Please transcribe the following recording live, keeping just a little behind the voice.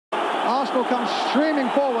Arsenal come streaming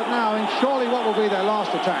forward now in surely what will be their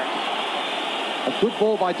last attack. A good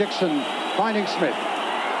ball by Dixon, finding Smith.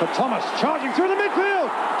 But Thomas charging through the midfield.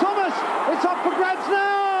 Thomas, it's up for grabs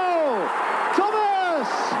now. Thomas,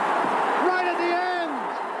 right at the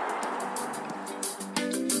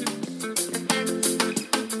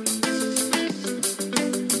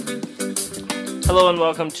end. Hello and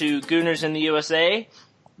welcome to Gooners in the USA.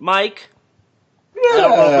 Mike, I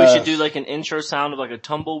don't know if we should do like an intro sound of like a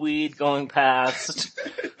tumbleweed going past.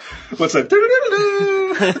 What's that?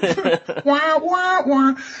 Wah, wah,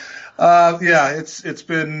 wah. Yeah, it's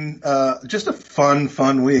been just a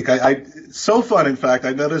fun week. So fun, in fact.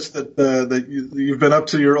 I noticed that you've been up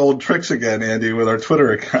to your old tricks again, Andy, with our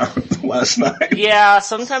Twitter account last night. Yeah,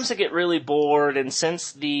 sometimes I get really bored, and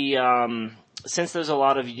since there's a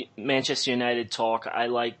lot of Manchester United talk, I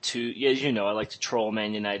like to, as you know, I like to troll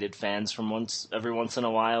Man United fans every once in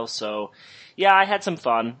a while. So, yeah, I had some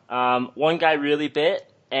fun. One guy really bit,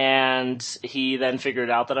 and he then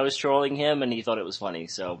figured out that I was trolling him, and he thought it was funny.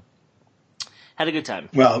 So, had a good time.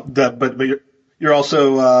 Well, but you're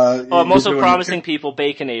also I'm also promising people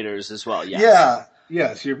Baconators as well. Yes. Yeah.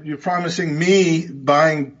 Yes, you're promising me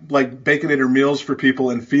buying like Baconator meals for people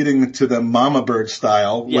and feeding to them Mama Bird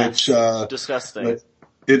style, yes, which disgusting.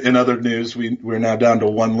 In other news, we're now down to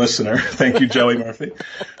one listener. Thank you, Joey Murphy.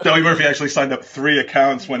 Joey Murphy actually signed up 3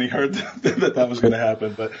 accounts when he heard that was going to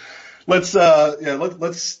happen. But let's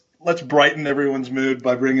brighten everyone's mood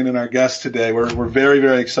by bringing in our guest today. We're very,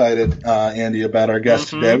 very excited, Andy, about our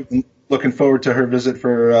guest today. Looking forward to her visit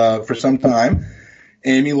for some time.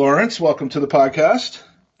 Amy Lawrence, welcome to the podcast.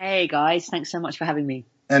 Hey guys, thanks so much for having me.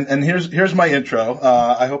 And here's my intro.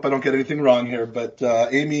 I hope I don't get anything wrong here, but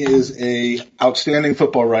Amy is a outstanding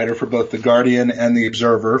football writer for both The Guardian and The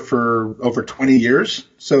Observer for over 20 years.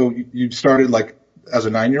 So you started like as a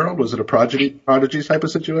 9-year-old. Was it a prodigy type of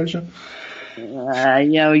situation?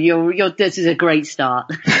 This is a great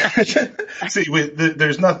start. See,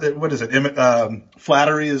 there's nothing. What is it?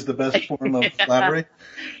 Flattery is the best form of flattery.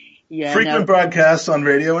 Yeah, frequent broadcasts on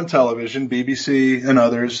radio and television, BBC and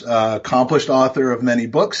others, accomplished author of many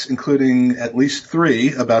books, including at least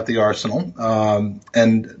 3 about the Arsenal,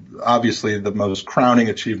 and obviously the most crowning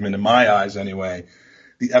achievement in my eyes anyway,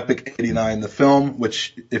 the Epic 89, the film,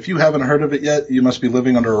 which if you haven't heard of it yet, you must be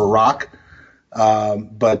living under a rock.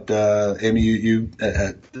 But Amy, you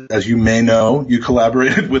as you may know, you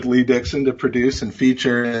collaborated with Lee Dixon to produce and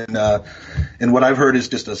feature in what I've heard is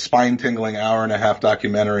just a spine-tingling hour-and-a-half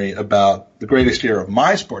documentary about the greatest year of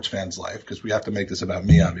my sports fan's life, because we have to make this about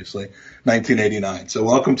me, obviously, 1989. So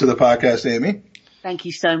welcome to the podcast, Amy. Thank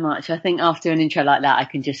you so much. I think after an intro like that, I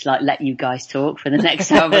can just let you guys talk for the next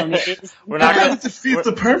however long it is. We're not going to defeat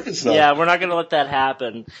the purpose, though. Yeah, we're not going to let that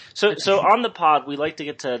happen. So on the pod, we like to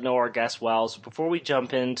get to know our guests well. So before we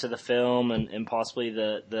jump into the film and possibly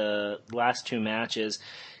the last 2 matches,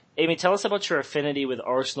 Amy, tell us about your affinity with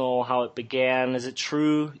Arsenal, how it began. Is it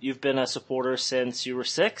true you've been a supporter since you were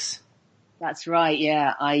 6? That's right.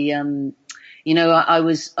 Yeah, I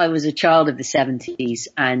was a child of the 70s,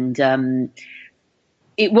 and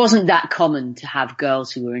it wasn't that common to have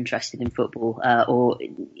girls who were interested in football, or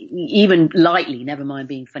even lightly, never mind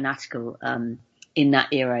being fanatical, in that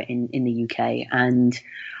era in the UK. And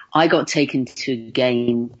I got taken to a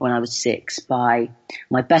game when I was 6 by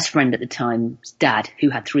my best friend at the time's dad, who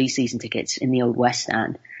had 3 season tickets in the old West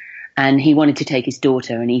Stand. And he wanted to take his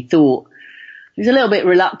daughter, and he thought, he was a little bit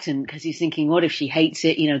reluctant because he's thinking, what if she hates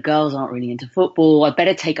it? Girls aren't really into football. I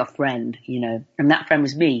better take a friend, and that friend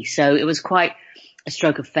was me. So it was quite a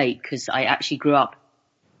stroke of fate, because I actually grew up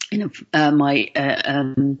in my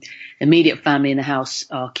immediate family in the house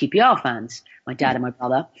are QPR fans, my dad and my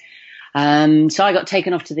brother. So I got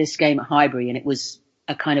taken off to this game at Highbury, and it was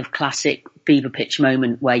a kind of classic fever pitch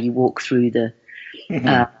moment where you walk through the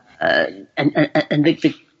and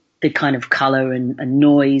the kind of colour and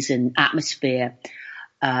noise and atmosphere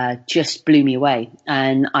just blew me away.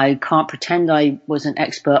 And I can't pretend I was an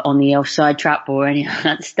expert on the offside trap or any of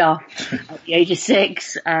that stuff at the age of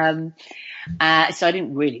 6. So I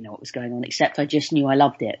didn't really know what was going on, except I just knew I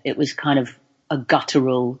loved it. It was kind of a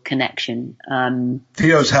guttural connection.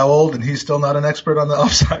 Theo's how old, and he's still not an expert on the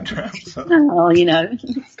offside trap? So. Oh,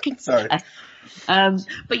 Sorry.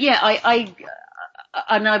 But yeah,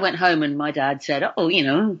 I went home and my dad said, how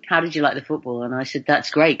did you like the football? And I said, that's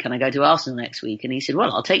great. Can I go to Arsenal next week? And he said,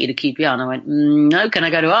 well, I'll take you to QPR. And I went, no, can I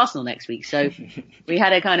go to Arsenal next week? So we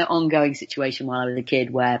had a kind of ongoing situation while I was a kid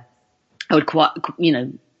where I would quite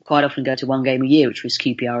often go to one game a year, which was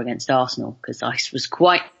QPR against Arsenal, because I was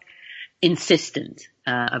quite insistent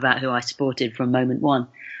about who I supported from moment one.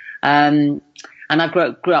 And I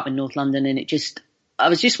grew up in North London, and it just, I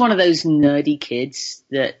was just one of those nerdy kids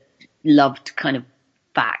that loved kind of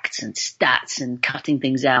facts and stats and cutting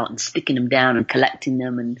things out and sticking them down and collecting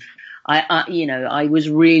them. And I was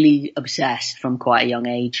really obsessed from quite a young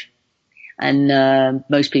age. And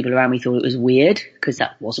most people around me thought it was weird because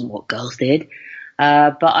that wasn't what girls did.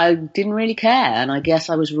 But I didn't really care. And I guess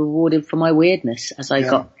I was rewarded for my weirdness as I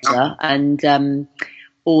got older. And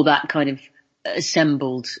all that kind of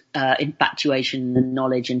assembled infatuation and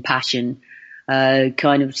knowledge and passion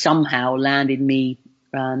kind of somehow landed me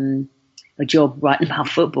a job writing about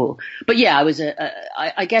football. But yeah, I was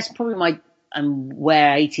I guess probably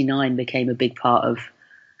where 89 became a big part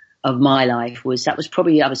of my life was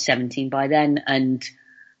probably I was 17 by then, and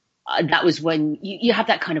that was when you have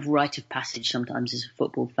that kind of rite of passage sometimes as a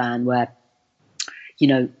football fan where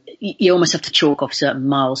you almost have to chalk off certain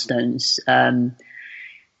milestones,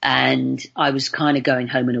 and I was kind of going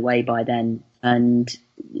home and away by then, and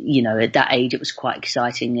at that age it was quite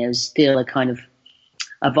exciting. There was still a kind of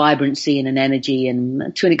a vibrancy and an energy,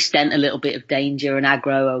 and to an extent a little bit of danger and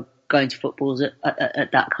aggro going to footballs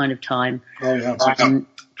at that kind of time. Oh yeah.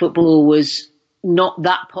 Football was not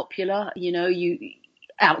that popular, you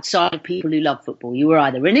outside of people who love football. You were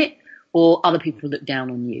either in it or other people looked down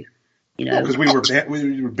on you. Because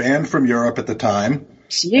we were banned from Europe at the time.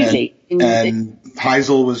 Absolutely. And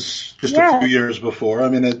Heysel was just a few years before. I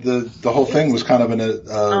mean, the whole thing was kind of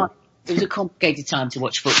it was a complicated time to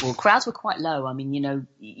watch football. Crowds were quite low. I mean,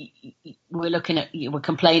 we're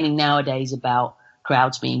complaining nowadays about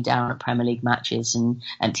crowds being down at Premier League matches and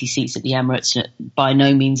empty seats at the Emirates. By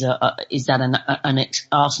no means is that an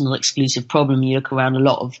Arsenal exclusive problem. You look around a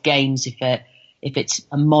lot of games, if it's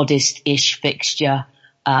a modest-ish fixture,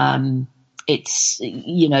 it's,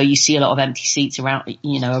 you see a lot of empty seats around,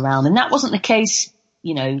 and that wasn't the case,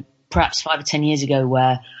 perhaps 5 or 10 years ago,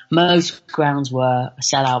 where most grounds were a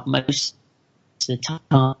sellout most of the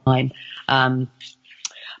time.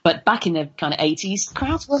 But back in the kind of 80s,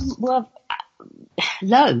 crowds were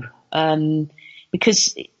low,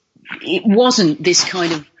 because it wasn't this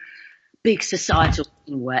kind of big societal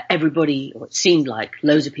thing where everybody, or it seemed like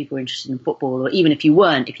loads of people were interested in football, or even if you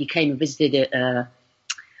weren't, if you came and visited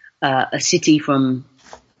a city from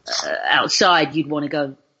outside, you'd want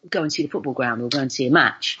to go and see the football ground or go and see a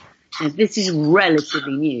match. This is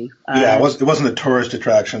relatively new. It wasn't a tourist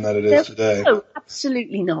attraction that it is today. No,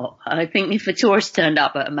 absolutely not. I think if a tourist turned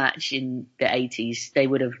up at a match in the 80s, they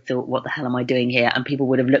would have thought, what the hell am I doing here? And people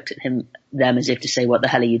would have looked at them as if to say, what the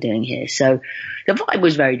hell are you doing here? So the vibe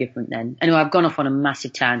was very different then. Anyway, I've gone off on a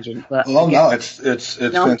massive tangent. But no, it's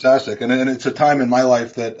fantastic. And it's a time in my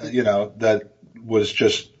life that, that was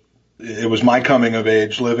just, it was my coming of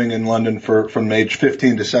age, living in London from age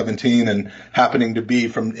 15 to 17 and happening to be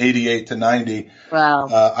from 88 to 90. Wow.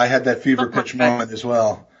 I had that fever pitch moment as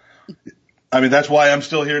well. I mean, that's why I'm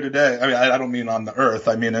still here today. I mean, I don't mean on the earth.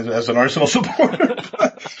 I mean, as an Arsenal supporter,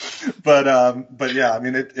 but yeah, I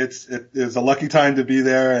mean, it is a lucky time to be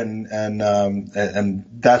there. And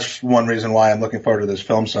that's one reason why I'm looking forward to this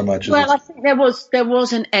film so much. Well, I think there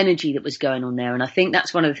was an energy that was going on there. And I think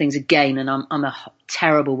that's one of the things again, and I'm a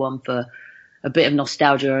terrible one for a bit of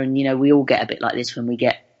nostalgia. And, we all get a bit like this when we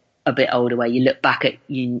get a bit older, where you look back at,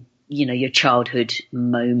 your childhood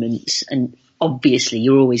moments, and obviously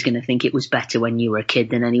you're always going to think it was better when you were a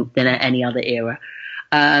kid than any other era.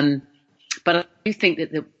 But I do think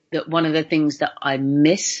that one of the things that I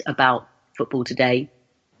miss about football today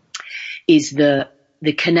is the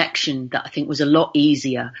connection that I think was a lot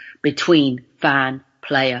easier between fan,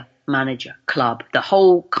 player, manager, club, the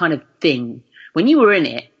whole kind of thing. When you were in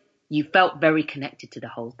it, you felt very connected to the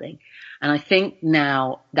whole thing. And I think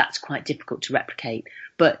now that's quite difficult to replicate.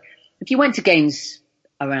 But if you went to games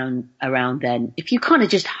around then, if you kind of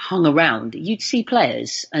just hung around, you'd see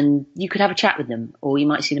players and you could have a chat with them, or you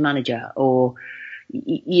might see the manager, or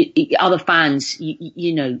other fans.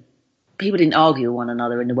 People didn't argue with one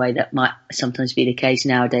another in the way that might sometimes be the case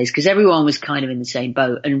nowadays, because everyone was kind of in the same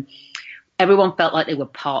boat and everyone felt like they were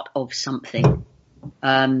part of something.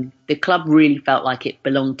 The club really felt like it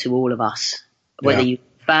belonged to all of us, whether you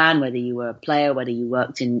were a fan, whether you were a player, whether you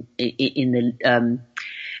worked in the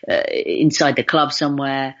inside the club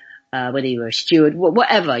somewhere, whether you were a steward,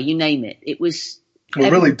 whatever, you name it. It was.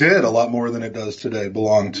 It really did a lot more than it does today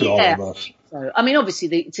belong to all of us. So, I mean,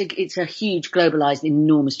 obviously, it's a huge, globalized,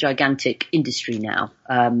 enormous, gigantic industry now.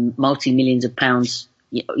 Multi-millions of pounds,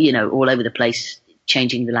 all over the place,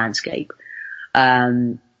 changing the landscape.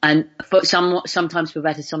 And for sometimes for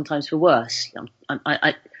better, sometimes for worse.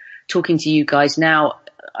 I talking to you guys now.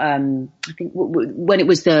 I think when it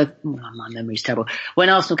was my memory's terrible. When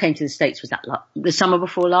Arsenal came to the States, was that the summer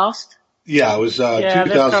before last? Yeah, it was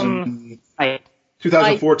 2000.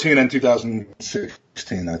 2014 and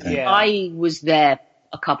 2016, I think. Yeah. I was there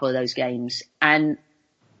a couple of those games, and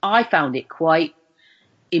I found it quite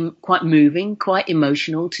moving, quite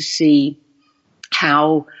emotional to see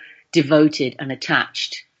how devoted and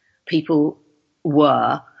attached people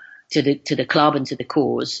were to the club and to the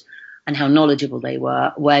cause, and how knowledgeable they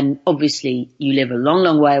were, when obviously you live a long,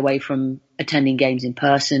 long way away from attending games in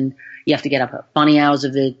person. You have to get up at funny hours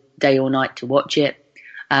of the day or night to watch it.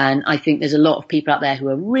 And I think there's a lot of people out there who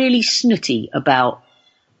are really snooty about,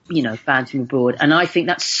 fans from abroad. And I think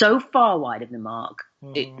that's so far wide of the mark.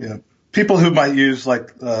 Yeah. People who might use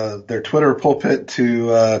their Twitter pulpit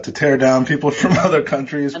to tear down people from other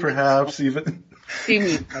countries, perhaps even.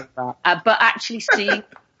 But actually seeing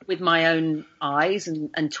with my own eyes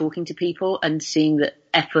and talking to people and seeing the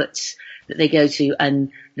efforts that they go to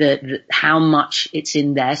and the how much it's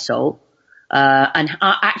in their soul.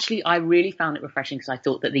 I really found it refreshing, because I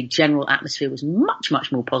thought that the general atmosphere was much,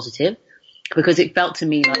 much more positive, because it felt to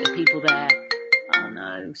me like the people there. Oh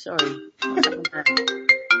no, sorry. What's happened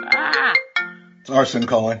there? It's Arsene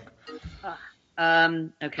calling.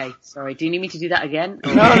 Okay, sorry. Do you need me to do that again?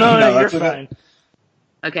 No, you're fine.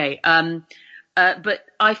 Okay. But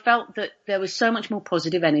I felt that there was so much more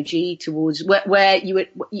positive energy towards where you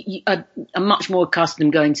are much more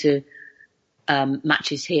accustomed going to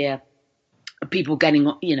matches here. People getting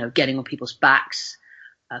on people's backs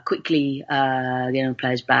quickly, getting on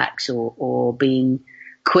players' backs, or being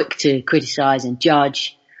quick to criticise and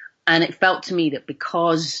judge. And it felt to me that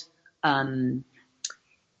because the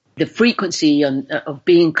frequency of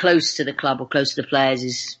being close to the club or close to the players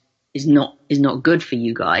is not good for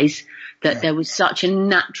you guys, that there was such a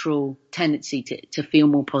natural tendency to feel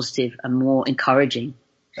more positive and more encouraging.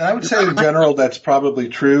 And I would say in general that's probably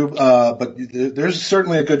true, but there's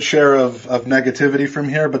certainly a good share of negativity from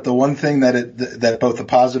here. But the one thing that both the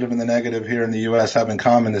positive and the negative here in the U.S. have in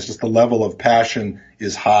common is just the level of passion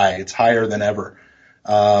is high. It's higher than ever.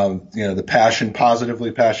 The passion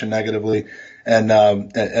positively, passion negatively. And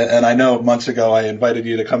I know months ago I invited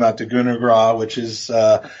you to come out to Gunnergraw, which is,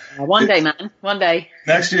 one day, man, one day.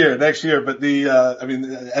 Next year. But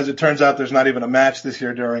as it turns out, there's not even a match this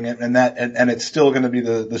year during it, and it's still going to be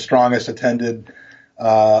the strongest attended,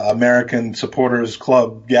 American supporters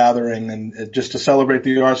club gathering, and just to celebrate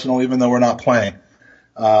the Arsenal, even though we're not playing.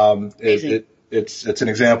 It's an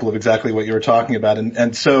example of exactly what you were talking about.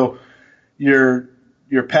 And so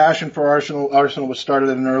your passion for Arsenal was started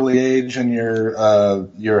at an early age, and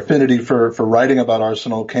your affinity for writing about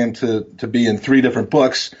Arsenal came to be in 3 different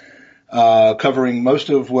books, covering most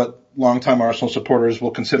of what longtime Arsenal supporters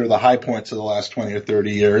will consider the high points of the last 20 or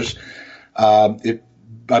 30 years. It,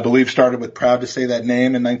 I believe, started with Proud to Say That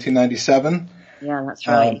Name in 1997. Yeah, that's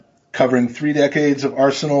right. Covering 3 decades of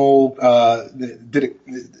Arsenal. And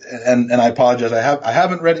I apologize, I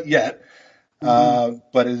haven't read it yet.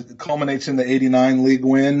 But it culminates in the 89 league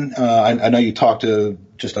win. I know you talked to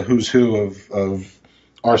just a who's who of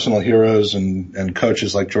Arsenal heroes and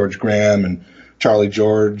coaches like George Graham and Charlie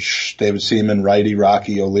George, David Seaman, Wrighty,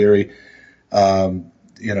 Rocky, O'Leary.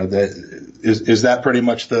 Is that pretty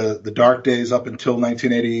much the dark days up until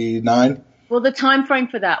 1989? Well, the time frame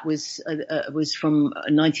for that was from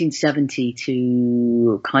 1970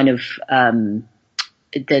 to kind of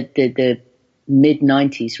the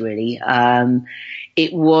mid-90s, really.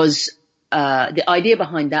 It was the idea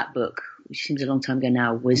behind that book, which seems a long time ago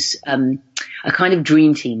now, was a kind of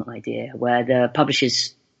dream team idea, where the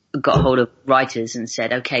publishers got hold of writers and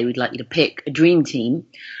said, okay, we'd like you to pick a dream team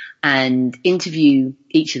and interview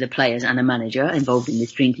each of the players and a manager involved in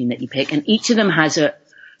this dream team that you pick, and each of them has a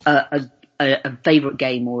favorite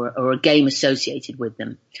game or a game associated with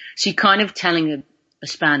them. So you're kind of telling a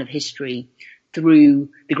span of history through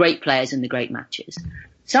the great players and the great matches.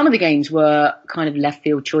 Some of the games were kind of left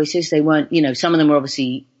field choices. They weren't, some of them were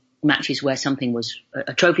obviously matches where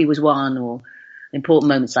a trophy was won, or important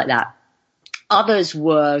moments like that. Others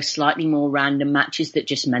were slightly more random matches that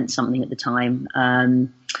just meant something at the time.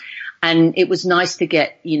 And it was nice to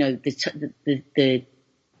get, the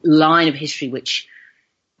line of history, which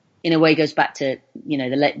in a way goes back to, the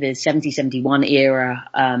 70-71 era,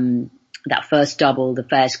 that first double, the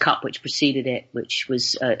Fairs Cup, which preceded it, which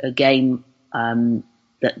was a game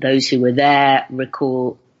that those who were there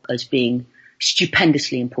recall as being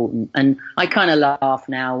stupendously important. And I kind of laugh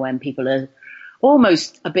now when people are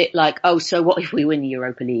almost a bit like, oh, so what if we win the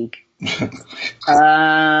Europa League?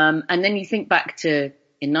 And then you think back to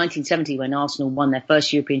in 1970 when Arsenal won their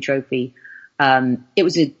first European trophy. It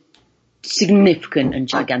was a significant and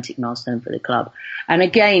gigantic milestone for the club. And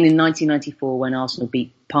again in 1994 when Arsenal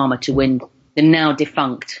beat Parma to win the now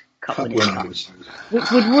defunct Cup winners,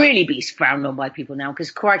 which would really be frowned on by people now,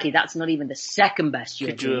 because crikey, that's not even the second best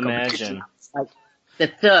European competition. It's like the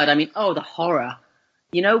third. I mean, oh, the horror.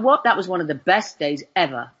 You know what? That was one of the best days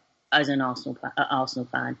ever as an Arsenal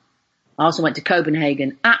fan. Arsenal went to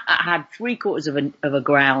Copenhagen, had 3/4 of a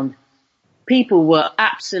ground. People were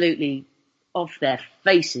absolutely off their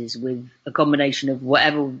faces with a combination of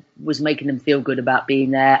whatever was making them feel good about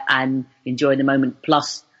being there and enjoying the moment,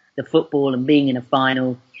 plus the football and being in a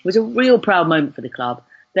final. It was a real proud moment for the club.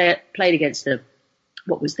 They played against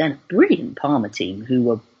what was then a brilliant Parma team, who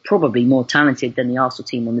were probably more talented than the Arsenal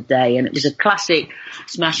team on the day. And it was a classic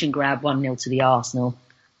smash and grab 1-0 to the Arsenal.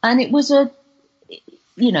 And it was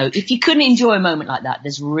if you couldn't enjoy a moment like that,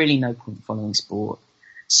 there's really no point following sport.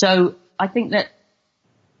 So I think that,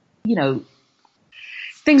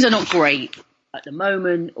 things are not great at the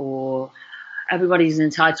moment, or everybody's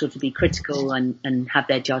entitled to be critical and have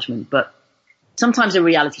their judgment. But sometimes a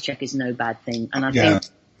reality check is no bad thing. And I think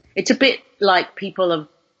it's a bit like people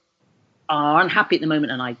are unhappy at the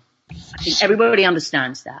moment, and I think everybody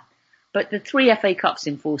understands that. But the 3 FA Cups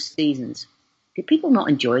in 4 seasons, did people not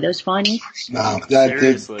enjoy those finals? No,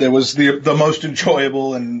 there was the most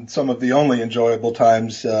enjoyable and some of the only enjoyable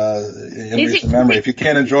times in recent memory. If you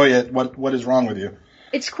can't enjoy it, what is wrong with you?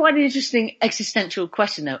 It's quite an interesting existential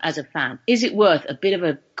question, though, as a fan. Is it worth a bit of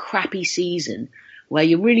a crappy season where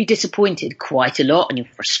you're really disappointed quite a lot and you're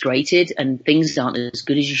frustrated and things aren't as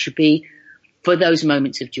good as you should be, for those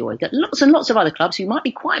moments of joy that lots and lots of other clubs who might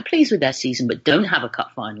be quite pleased with their season but don't have a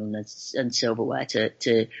cup final and silverware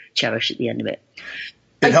to cherish at the end of it?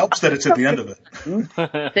 It helps that it's at the end of it.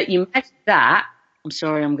 That you measure that, I'm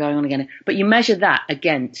sorry, I'm going on again, but you measure that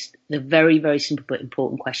against the very, very simple but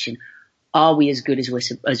important question: are we as good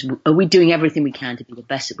are we doing everything we can to be the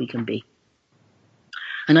best that we can be?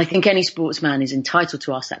 And I think any sportsman is entitled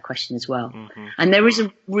to ask that question as well. Mm-hmm. And there is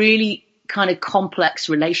a really kind of complex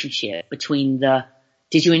relationship between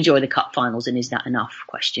did you enjoy the cup finals and is that enough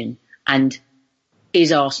question, and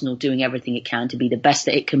is Arsenal doing everything it can to be the best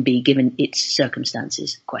that it can be given its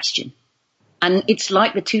circumstances question. And it's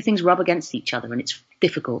like the two things rub against each other, and it's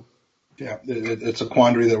difficult. Yeah, it's a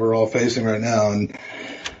quandary that we're all facing right now.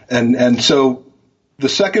 And so the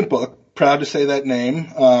second book, proud to say that name,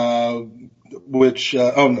 that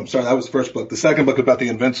was the first book. The second book about the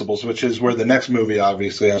Invincibles, which is where the next movie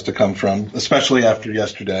obviously has to come from, especially after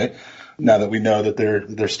yesterday, now that we know that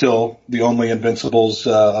they're still the only Invincibles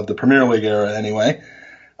of the Premier League era anyway,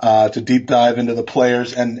 to deep dive into the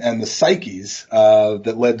players and the psyches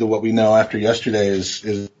that led to what we know after yesterday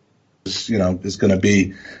is going to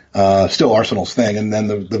be still Arsenal's thing. And then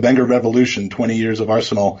the Wenger Revolution, 20 years of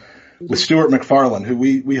Arsenal, with Stuart McFarlane, who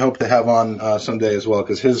we hope to have on someday as well,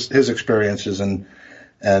 because his experiences and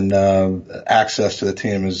access to the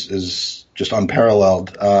team is just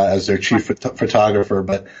unparalleled as their chief photographer.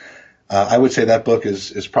 But I would say that book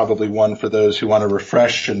is probably one for those who want to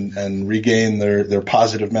refresh and regain their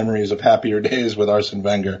positive memories of happier days with Arsene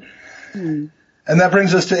Wenger. Mm. And that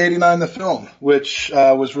brings us to 89 the film, which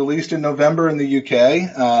was released in November in the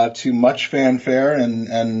UK to much fanfare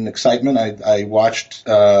and excitement. I watched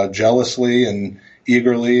jealously and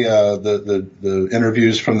eagerly the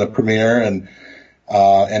interviews from the premiere, and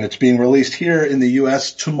it's being released here in the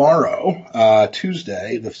US tomorrow,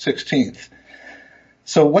 Tuesday, the 16th.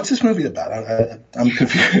 So what's this movie about? I'm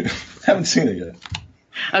confused. Haven't seen it yet.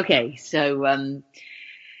 Okay, so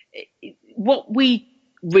what we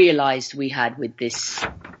realized we had with this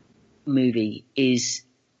movie is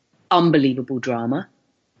unbelievable drama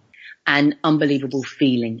and unbelievable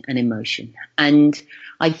feeling and emotion. And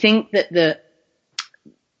I think that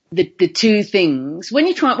the two things, when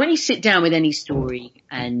you sit down with any story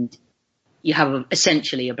and you have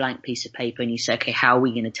essentially a blank piece of paper and you say, okay, how are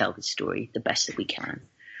we going to tell this story the best that we can?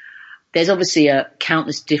 There's obviously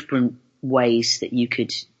countless different ways that you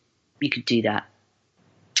could do that.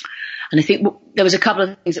 And I think there was a couple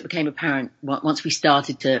of things that became apparent once we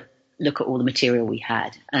started to look at all the material we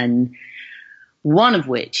had. And one of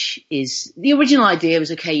which is the original idea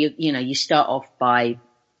was, okay, you start off by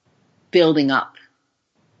building up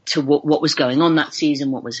to what was going on that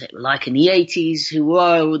season. What was it like in the 80s? Who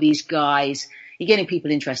were all these guys? You're getting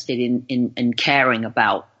people interested in caring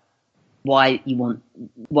about why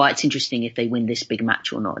it's interesting if they win this big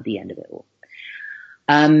match or not at the end of it all.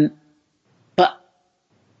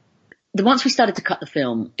 But once we started to cut the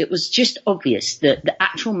film, it was just obvious that the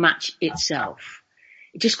actual match itself,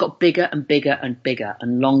 it just got bigger and bigger and bigger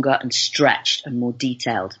and longer and stretched and more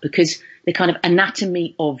detailed, because the kind of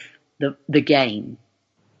anatomy of the game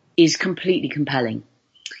is completely compelling.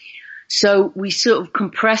 So we sort of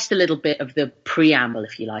compressed a little bit of the preamble,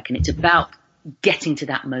 if you like, and it's about getting to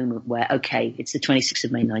that moment where, okay, it's the 26th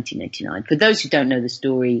of May 1989. For those who don't know the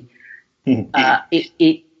story,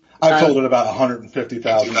 I've told it about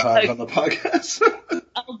 150,000 times on the podcast.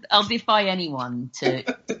 I'll defy anyone to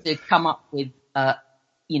come up with, a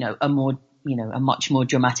much more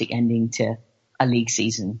dramatic ending to a league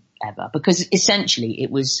season ever, because essentially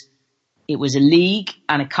it was a league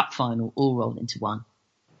and a cup final all rolled into one.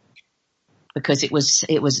 Because it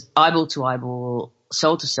was eyeball to eyeball,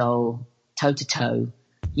 soul to soul, toe to toe.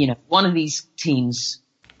 One of these teams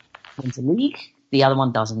wins a league, the other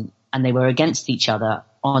one doesn't, and they were against each other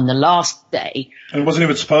on the last day. And it wasn't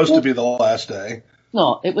even supposed to be the last day.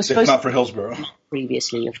 No, it was supposed to be. Not for Hillsborough.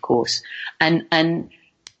 Previously, of course. And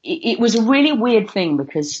it was a really weird thing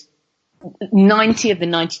because 90 of the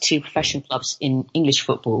 92 professional clubs in English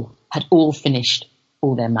football had all finished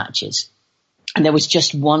all their matches. And there was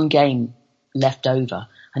just one game left over,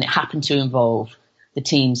 and it happened to involve the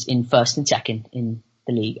teams in first and second in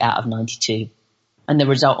the league out of 92. And the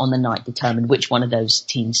result on the night determined which one of those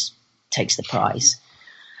teams takes the prize.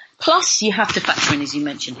 Plus, you have to factor in, as you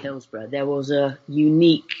mentioned, Hillsborough. There was a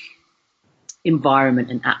unique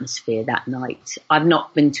environment and atmosphere that night. I've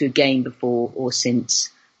not been to a game before or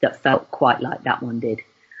since that felt quite like that one did.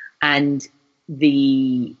 And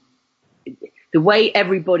the way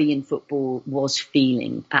everybody in football was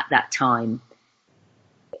feeling at that time,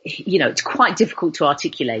 it's quite difficult to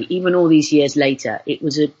articulate. Even all these years later, it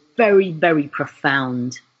was a very, very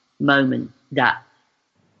profound moment that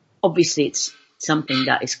obviously it's something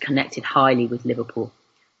that is connected highly with Liverpool.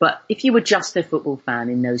 But if you were just a football fan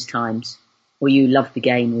in those times, or you loved the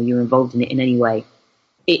game, or you were involved in it in any way,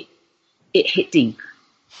 it hit deep.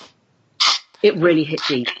 It really hit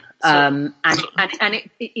deep. And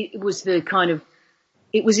it was the kind of,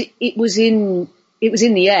 it was in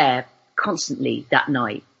the air constantly that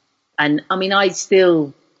night. And I mean, I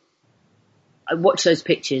watched those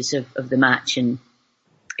pictures of the match, and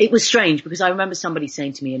it was strange because I remember somebody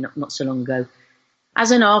saying to me not so long ago,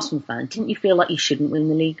 as an Arsenal fan, didn't you feel like you shouldn't win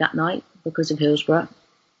the league that night because of Hillsborough?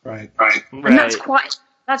 Right. And that's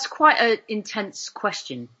quite an intense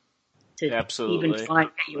question to Absolutely. even try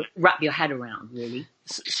and wrap your head around, really.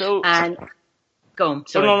 So, and go on.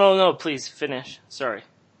 Sorry. No, please finish. Sorry.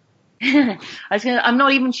 I'm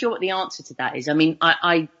not even sure what the answer to that is. I mean,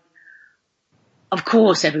 I of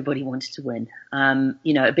course everybody wanted to win.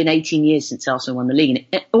 It had been 18 years since Arsenal won the league,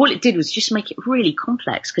 and all it did was just make it really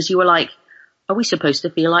complex, because you were like, are we supposed to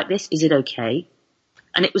feel like this? Is it okay?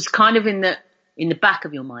 And it was kind of in the back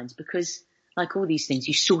of your minds, because like all these things,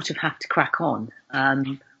 you sort of have to crack on.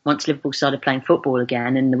 Once Liverpool started playing football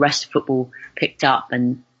again and the rest of football picked up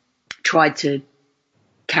and tried to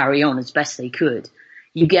carry on as best they could,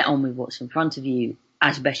 you get on with what's in front of you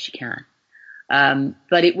as best you can.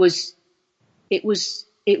 But it was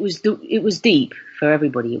deep for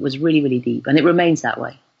everybody. It was really, really deep, and it remains that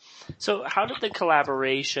way. So how did the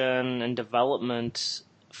collaboration and development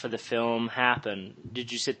for the film happen?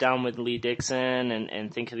 Did you sit down with Lee Dixon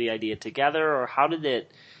and think of the idea together, or how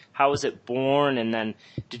was it born? And then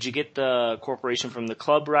did you get the corporation from the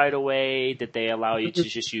club right away? Did they allow you to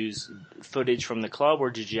just use footage from the club, or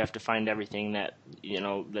did you have to find everything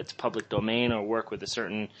that's public domain, or work with a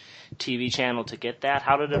certain TV channel to get that?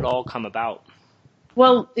 How did it all come about?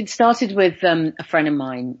 Well, it started with a friend of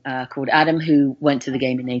mine called Adam, who went to the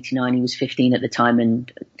game in '89. He was 15 at the time, and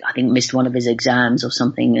I think missed one of his exams or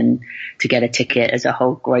something, and to get a ticket is a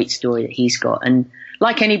whole great story that he's got. And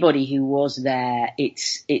like anybody who was there,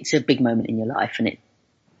 it's a big moment in your life, and it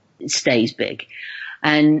stays big.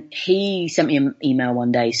 And he sent me an email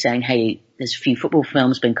one day saying, hey, there's a few football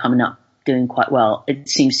films been coming up doing quite well. It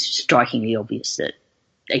seems strikingly obvious that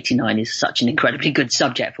 '89 is such an incredibly good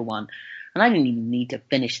subject for one. And I didn't even need to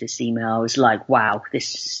finish this email. I was like, wow,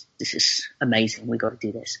 this is amazing. We got to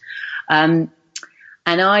do this. And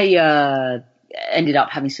I ended up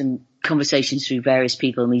having some conversations through various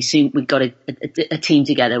people, and we got a team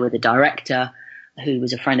together with a director who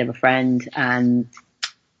was a friend of a friend. And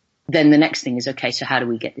then the next thing is, okay, so how do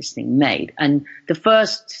we get this thing made? And the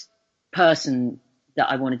first person that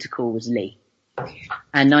I wanted to call was Lee.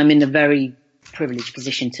 And I'm in a very privileged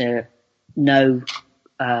position to know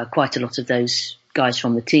quite a lot of those guys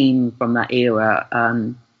from the team from that era.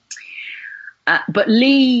 But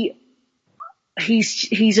Lee,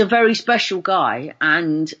 he's a very special guy,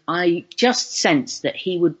 and I just sensed that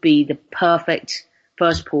he would be the perfect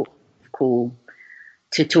first port of call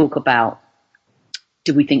to talk about,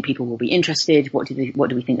 do we think people will be interested? What do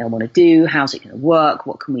we think they'll want to do? How's it going to work?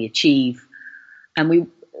 What can we achieve? And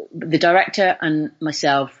the director and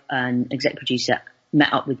myself and exec producer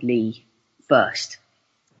met up with Lee first.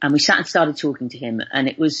 And we sat and started talking to him, and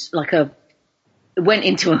it was like a went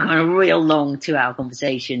into a kind of real long 2-hour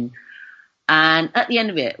conversation. And at the end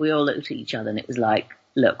of it, we all looked at each other and it was like,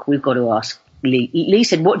 look, we've got to ask Lee. Lee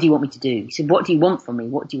said, what do you want me to do? He said, what do you want from me?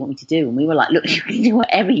 What do you want me to do? And we were like, look, you can do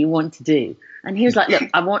whatever you want to do. And he was like, look,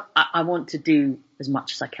 I want to do as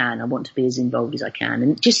much as I can. I want to be as involved as I can.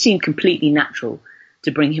 And it just seemed completely natural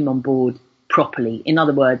to bring him on board properly. In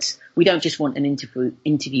other words, we don't just want an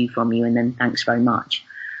interview from you and then thanks very much.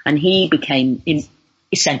 And he became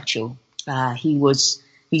essential.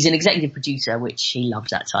 He's an executive producer, which he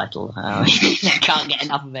loves that title. Can't get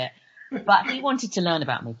enough of it. But he wanted to learn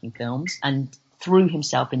about making films and threw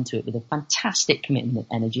himself into it with a fantastic commitment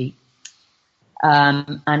and energy.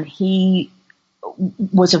 And he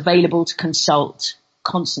was available to consult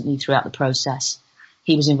constantly throughout the process.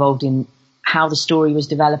 He was involved in how the story was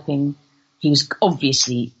developing. He was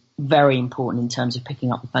obviously very important in terms of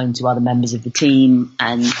picking up the phone to other members of the team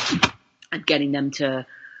and getting them to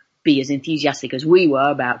be as enthusiastic as we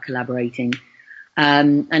were about collaborating.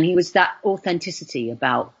 And he was that authenticity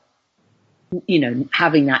about,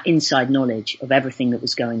 having that inside knowledge of everything that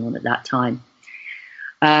was going on at that time.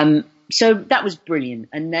 So that was brilliant.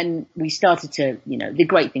 And then we started to, the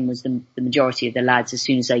great thing was the majority of the lads, as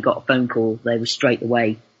soon as they got a phone call, they were straight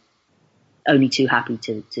away only too happy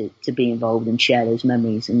to be involved and share those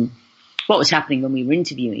memories. And what was happening when we were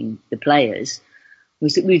interviewing the players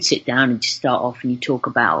was that we'd sit down and just start off and you talk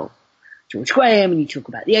about George Graham and you talk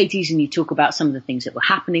about the 80s and you talk about some of the things that were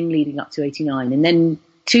happening leading up to 89. And then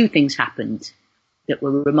two things happened that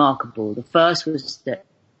were remarkable. The first was that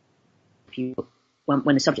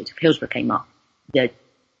when the subject of Hillsborough came up, the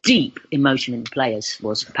deep emotion in the players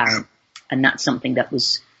was apparent. And that's something that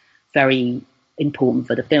was very important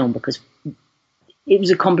for the film because it was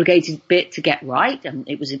a complicated bit to get right, and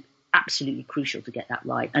it was absolutely crucial to get that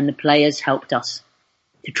right. And the players helped us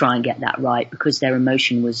to try and get that right because their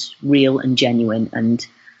emotion was real and genuine and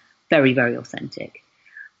very, very authentic,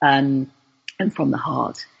 and from the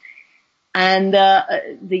heart. And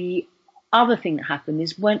the other thing that happened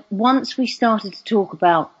is once we started to talk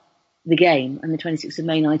about the game and the 26th of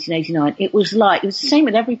May 1989, it was the same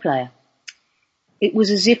with every player. It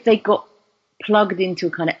was as if they got plugged into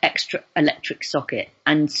a kind of extra electric socket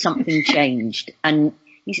and something changed. And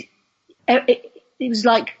it was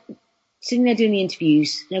like sitting there doing the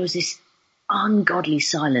interviews, there was this ungodly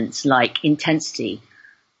silence, like intensity.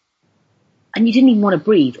 And you didn't even want to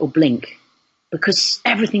breathe or blink because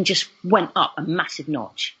everything just went up a massive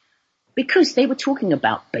notch because they were talking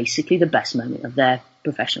about basically the best moment of their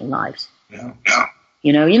professional lives. Yeah.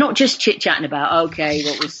 You're not just chit-chatting about, okay,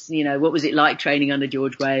 what was it like training under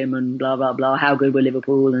George Graham and blah, blah, blah, how good were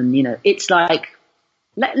Liverpool? And, it's like,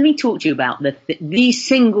 let me talk to you about the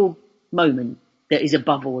single moment that is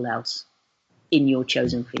above all else in your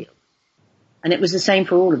chosen field. And it was the same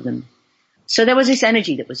for all of them. So there was this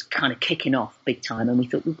energy that was kind of kicking off big time, and we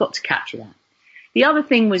thought we've got to capture that. The other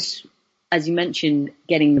thing was, as you mentioned,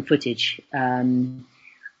 getting the footage. And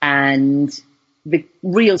the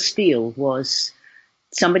real steal was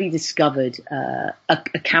somebody discovered a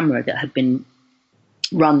camera that had been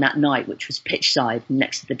run that night, which was pitch side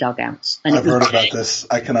next to the dugouts. And I've heard about this.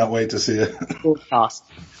 I cannot wait to see it. Broadcast.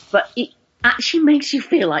 But it actually makes you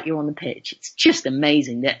feel like you're on the pitch. It's just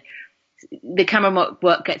amazing that the camera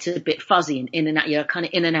work gets a bit fuzzy and in and out. You're kind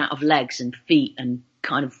of in and out of legs and feet, and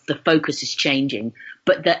kind of the focus is changing.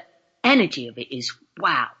 But the energy of it is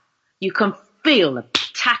wow. You can feel the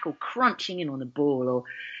tackle crunching in on the ball, or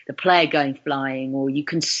the player going flying, or you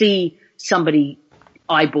can see somebody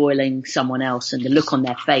eyeballing someone else and the look on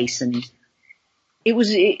their face. And it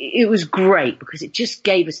was great because it just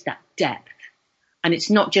gave us that depth. And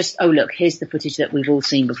it's not just, oh look, here's the footage that we've all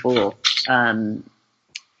seen before.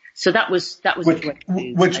 So that was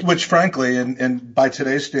which frankly, and by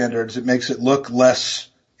today's standards, it makes it look less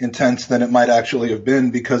intense than it might actually have been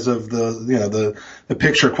because of the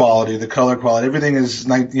picture quality, the color quality. Everything is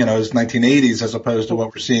 1980s as opposed to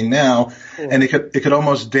what we're seeing now, and it could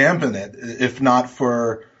almost dampen it if not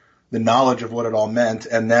for the knowledge of what it all meant.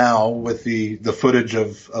 And now with the footage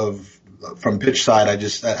of from pitch side,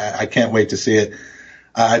 I can't wait to see it.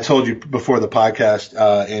 I told you before the podcast,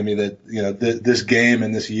 Amy, that this game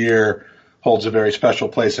and this year holds a very special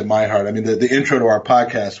place in my heart. I mean, the intro to our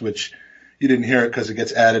podcast, which you didn't hear it because it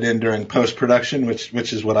gets added in during post-production,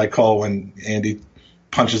 which is what I call when Andy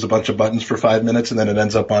punches a bunch of buttons for 5 minutes and then it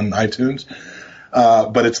ends up on iTunes.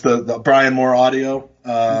 But it's the Brian Moore audio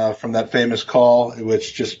from that famous call,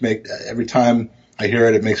 which just every time I hear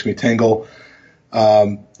it, it makes me tingle.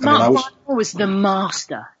 Brian Moore was the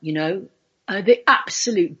master, the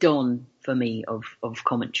absolute don for me of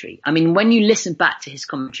commentary. I mean, when you listen back to his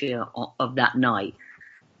commentary of that night,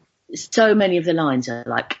 so many of the lines are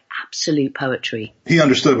like absolute poetry. He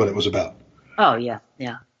understood what it was about. Oh yeah.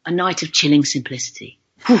 A night of chilling simplicity.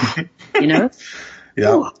 You know?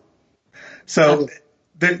 Yeah. Ooh. So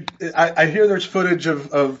I hear there's footage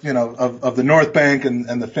of the North Bank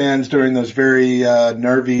and the fans during those very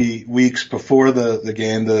nervy weeks before the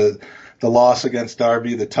game, the loss against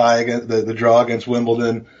Derby, the tie against the draw against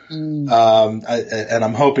Wimbledon. And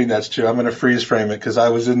I'm hoping that's true. I'm going to freeze frame it because I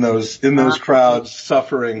was in those crowds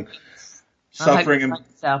suffering.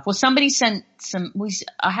 Well, somebody sent some.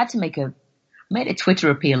 I had to made a Twitter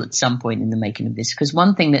appeal at some point in the making of this, because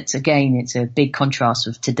one thing that's, again, it's a big contrast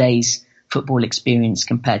of today's football experience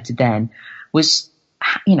compared to then, was,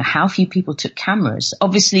 how few people took cameras.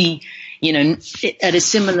 Obviously, at a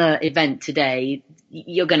similar event today,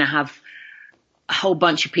 you're going to have a whole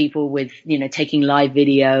bunch of people with, taking live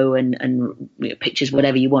video and pictures,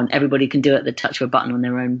 whatever you want. Everybody can do it at the touch of a button on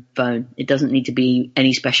their own phone. It doesn't need to be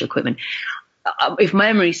any special equipment. If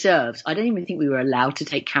memory serves, I don't even think we were allowed to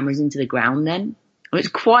take cameras into the ground then. It was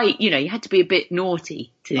quite, you had to be a bit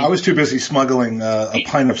naughty. I was too busy smuggling a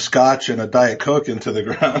pint of scotch and a Diet Coke into the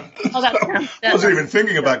ground. I wasn't even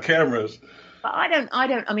thinking about cameras. But I didn't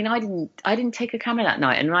take a camera that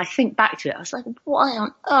night. And when I think back to it, I was like, why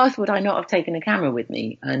on earth would I not have taken a camera with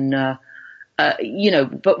me? And, but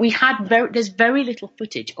there's very little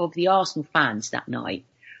footage of the Arsenal fans that night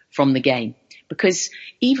from the game. Because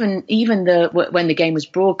even when the game was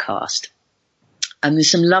broadcast, and there's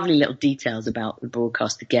some lovely little details about the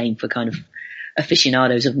broadcast again for kind of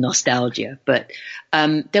aficionados of nostalgia, but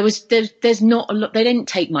there's not a lot. They didn't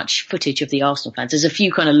take much footage of the Arsenal fans. There's a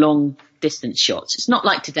few kind of long distance shots. It's not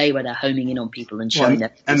like today where they're homing in on people and showing their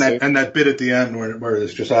faces. And that bit at the end where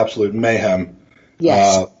it's just absolute mayhem.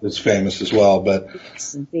 Yes, is famous as well. But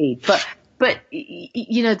yes, indeed. But we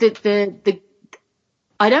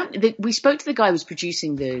spoke to the guy who was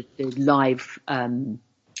producing the live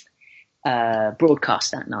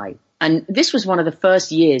broadcast that night, and this was one of the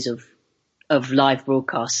first years of live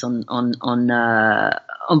broadcasts on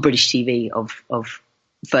British TV of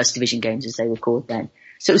First Division games as they were called then.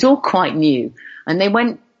 So it was all quite new, and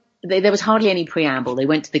there was hardly any preamble. They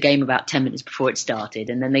went to the game about 10 minutes before it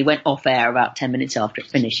started, and then they went off air about 10 minutes after it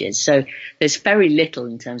finishes. So there's very little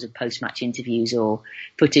in terms of post-match interviews or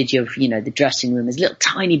footage of, the dressing room. There's little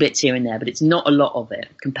tiny bits here and there, but it's not a lot of it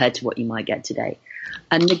compared to what you might get today.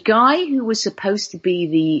 And the guy who was supposed to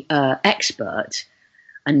be the expert,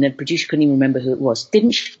 and the producer couldn't even remember who it was,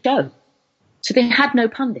 didn't show. So they had no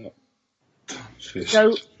pundit. Jeez.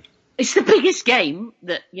 So it's the biggest game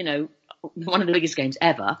that, one of the biggest games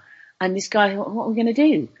ever. And this guy thought, what are we going to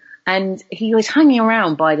do? And he was hanging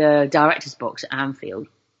around by the director's box at Anfield.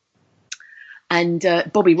 And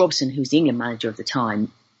Bobby Robson, who's the England manager of the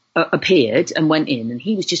time, appeared and went in, and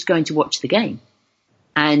he was just going to watch the game.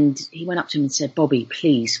 And he went up to him and said, Bobby,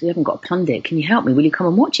 please, we haven't got a pundit. Can you help me? Will you come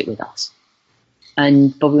and watch it with us?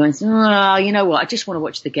 And Bobby went, you know what? I just want to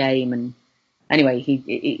watch the game. And anyway,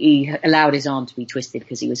 he allowed his arm to be twisted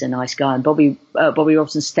because he was a nice guy. And Bobby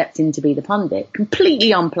Robson stepped in to be the pundit,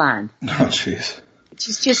 completely unplanned. Oh, jeez. Which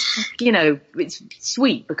is just, it's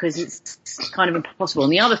sweet because it's kind of impossible.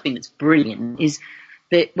 And the other thing that's brilliant is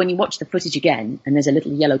that when you watch the footage again, and there's a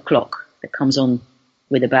little yellow clock that comes on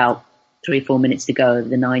with about 3 or 4 minutes to go over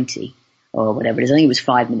the 90 or whatever it is. I think it was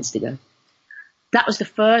 5 minutes to go. That was the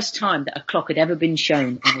first time that a clock had ever been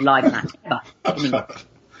shown in a live match ever.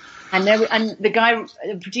 And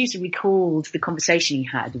the producer recalled the conversation he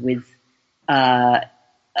had with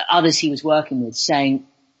others he was working with, saying,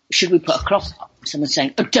 should we put a clock up? Someone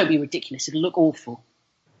saying, oh, don't be ridiculous, it'll look awful.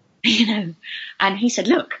 And he said,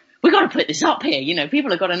 look, we've got to put this up here,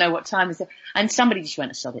 people have got to know what time is it. And somebody just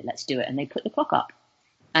went, sod it, let's do it. And they put the clock up.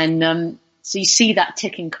 And so you see that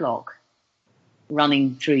ticking clock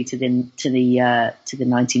running through to the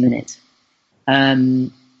 90 minutes.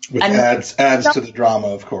 Which adds to the drama,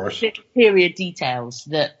 of course. Period details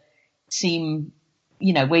that seem,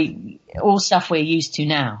 all stuff we're used to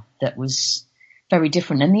now that was very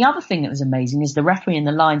different. And the other thing that was amazing is the referee and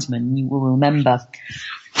the linesman. You will remember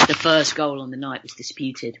the first goal on the night was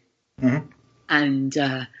disputed. Mm-hmm. And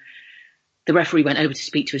the referee went over to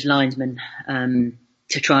speak to his linesman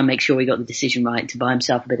to try and make sure he got the decision right, to buy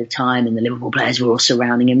himself a bit of time. And the Liverpool players were all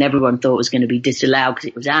surrounding him. Everyone thought it was going to be disallowed because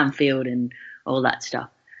it was Anfield and all that stuff.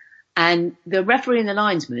 And the referee and the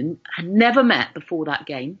linesman had never met before that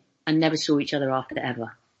game and never saw each other after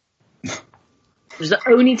ever. It was the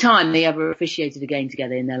only time they ever officiated a game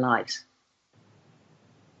together in their lives.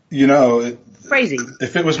 Crazy.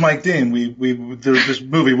 If it was Mike Dean, this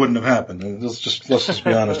movie wouldn't have happened. Let's just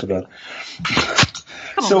be honest about it.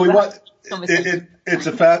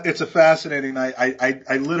 It's a fascinating night.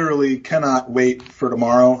 I literally cannot wait for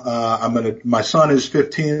tomorrow. My son is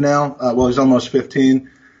 15 now. Well, he's almost 15,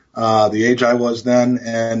 the age I was then.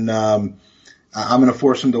 And, I'm going to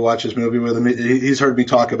force him to watch this movie with him. He's heard me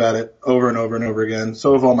talk about it over and over and over again.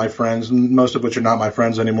 So have all my friends, most of which are not my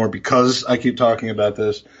friends anymore because I keep talking about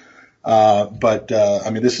this. I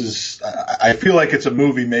mean, I feel like it's a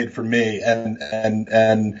movie made for me,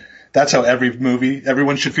 and that's how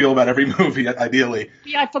everyone should feel about every movie, ideally.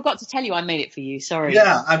 Yeah, I forgot to tell you I made it for you. Sorry.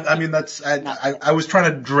 Yeah, I mean, I was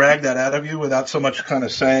trying to drag that out of you without so much kind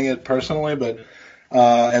of saying it personally, but,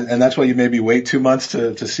 and that's why you made me wait 2 months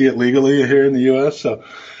to see it legally here in the U.S. So,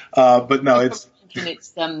 but no, it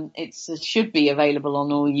should be available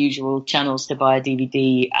on all usual channels to buy a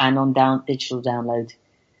DVD and on digital download.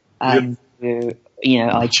 Yep.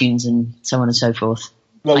 iTunes and so on and so forth.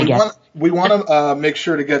 Well, we want to make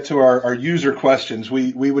sure to get to our user questions.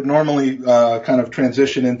 We would normally kind of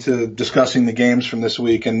transition into discussing the games from this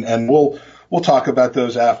week, and we'll talk about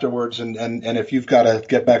those afterwards. And if you've got to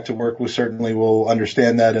get back to work, we certainly will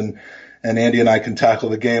understand that. And Andy and I can tackle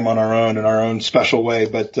the game on our own in our own special way.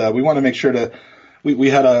 But we want to make sure to.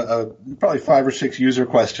 We had probably 5 or 6 user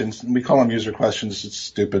questions. We call them user questions. It's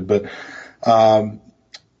stupid, but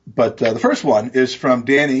the first one is from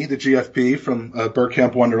Danny, the GFP from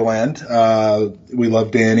Burkamp Wonderland. We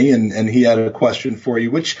love Danny, and he had a question for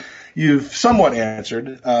you, which you've somewhat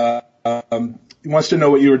answered. He wants to know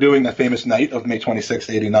what you were doing that famous night of May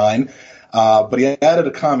 26th, 89. But he added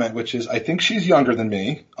a comment, which is, I think she's younger than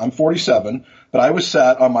me. I'm 47, but I was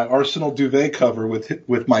sat on my Arsenal duvet cover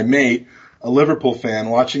with my mate, a Liverpool fan,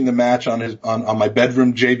 watching the match on my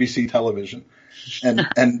bedroom JVC television.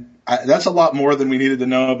 And that's a lot more than we needed to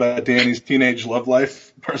know about Danny's teenage love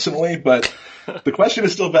life personally, but the question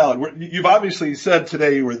is still valid. You've obviously said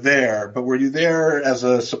today you were there, but were you there as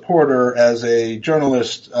a supporter, as a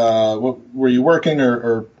journalist? Were you working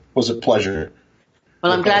or was it pleasure?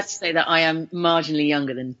 Well, I'm glad to say that I am marginally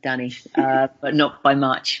younger than Danny, but not by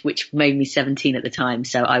much, which made me 17 at the time.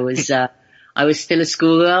 So I was still a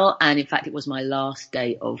schoolgirl, and in fact, it was my last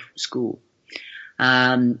day of school.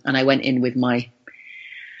 And I went in with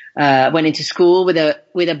went into school with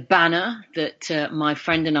a banner that my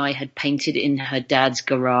friend and I had painted in her dad's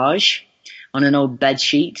garage on an old bed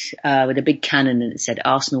sheet with a big cannon, and it said,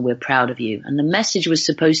 "Arsenal, we're proud of you." And the message was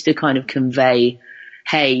supposed to kind of convey,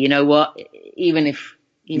 hey, you know what, even if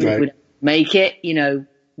we don't make it,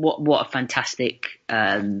 what a fantastic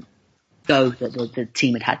go that the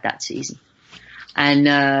team had that season. And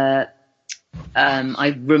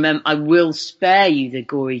I will spare you the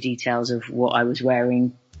gory details of what I was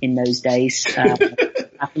wearing in those days, from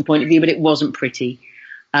a point of view, but it wasn't pretty.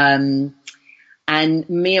 And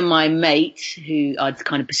me and my mate, who I'd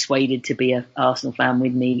kind of persuaded to be an Arsenal fan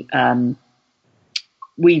with me,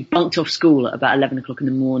 we bunked off school at about 11 o'clock in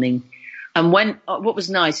the morning. And what was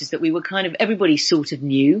nice is that we were everybody sort of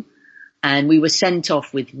knew, and we were sent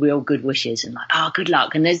off with real good wishes and like, good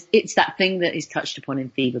luck. And it's that thing that is touched upon in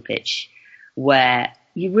Fever Pitch, where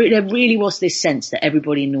there really was this sense that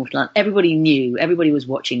everybody in North London, everybody knew, everybody was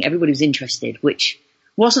watching, everybody was interested, which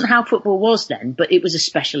wasn't how football was then, but it was a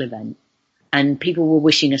special event, and people were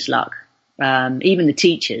wishing us luck. Even the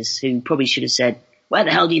teachers, who probably should have said, "Where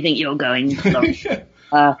the hell do you think you're going?" It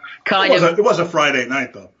was a Friday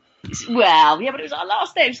night though. Well, yeah, but it was our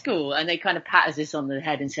last day of school, and they kind of patted us on the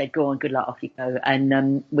head and said, "Go on, good luck, off you go."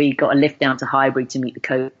 And we got a lift down to Highbury to meet the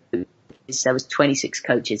coaches. There was 26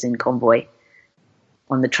 coaches in convoy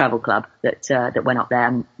on the travel club that went up there,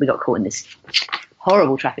 and we got caught in this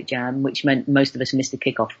horrible traffic jam, which meant most of us missed the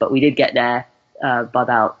kickoff. But we did get there by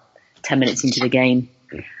about 10 minutes into the game,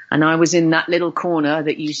 and I was in that little corner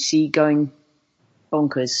that you see going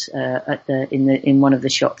bonkers in one of the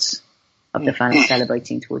shots of the fans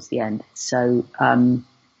celebrating towards the end. So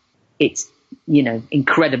it's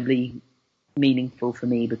incredibly meaningful for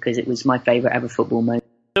me because it was my favourite ever football moment.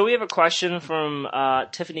 So we have a question from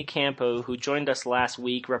Tiffany Campo, who joined us last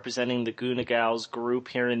week representing the Guna Gals group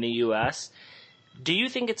here in the U.S. Do you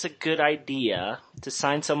think it's a good idea to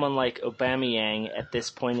sign someone like Aubameyang at this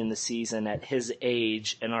point in the season, at his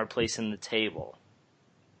age and our place in the table?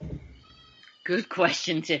 Good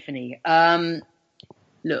question, Tiffany.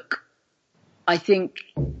 Look, I think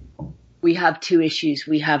we have two issues.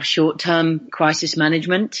 We have short-term crisis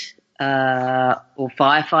management, or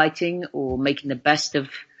firefighting, or making the best of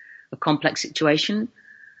a complex situation.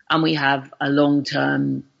 And we have a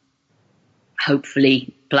long-term,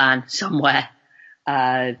 hopefully, plan somewhere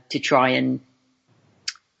to try and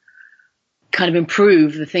kind of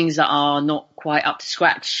improve the things that are not quite up to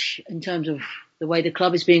scratch in terms of the way the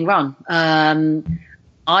club is being run.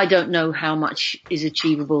 I don't know how much is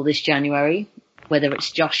achievable this January, whether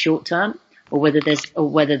it's just short term or whether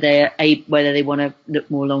they want to look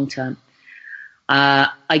more long term.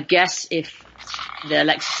 I guess if the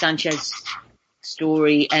Alexis Sanchez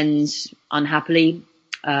story ends unhappily,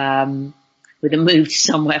 with a move to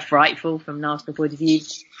somewhere frightful from an Arsenal point of view,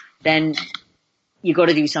 then you've got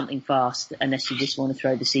to do something fast unless you just want to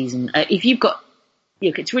throw the season. If you've got,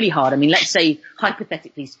 look, it's really hard. I mean, let's say,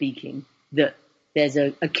 hypothetically speaking, that there's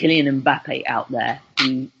a Kylian Mbappe out there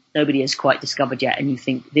who nobody has quite discovered yet, and you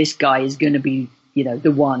think this guy is going to be,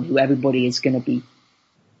 the one who everybody is going to be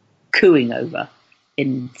cooing over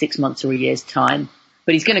in 6 months or a year's time,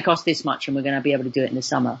 but he's going to cost this much and we're going to be able to do it in the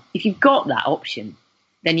summer. If you've got that option,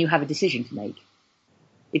 then you have a decision to make.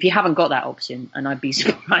 If you haven't got that option, and I'd be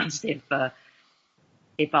surprised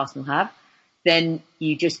if Arsenal have, then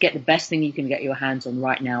you just get the best thing you can get your hands on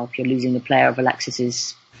right now if you're losing a player of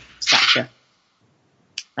Alexis's stature.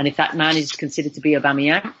 And if that man is considered to be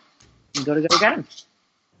Aubameyang, you've got to go again.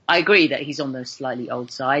 I agree that he's on the slightly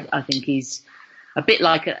old side. I think he's a bit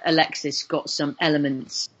like Alexis, got some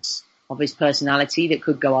elements of his personality that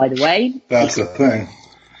could go either way. That's the thing.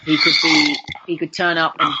 He could turn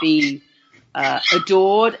up and be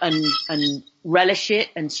adored and relish it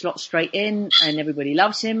and slot straight in and everybody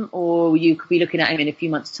loves him, or you could be looking at him in a few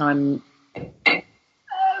months' time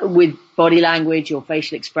with body language or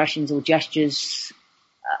facial expressions or gestures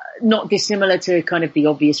not dissimilar to kind of the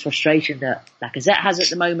obvious frustration that Lacazette has at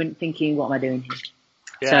the moment, thinking, what am I doing here?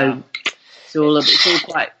 Yeah. So it's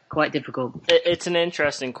all quite difficult. It's an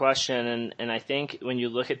interesting question, and I think when you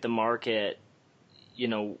look at the market,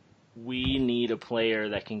 we need a player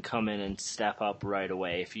that can come in and step up right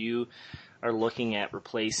away. If you are looking at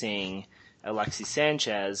replacing Alexis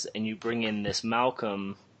Sanchez and you bring in this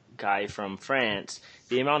Malcolm guy from France,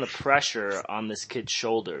 the amount of pressure on this kid's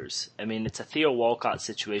shoulders, I mean, it's a Theo Walcott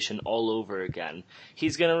situation all over again.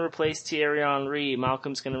 He's going to replace Thierry Henry.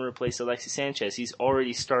 Malcolm's going to replace Alexis Sanchez. He's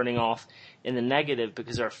already starting off in the negative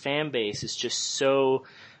because our fan base is just so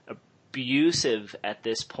abusive at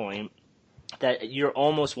this point that you're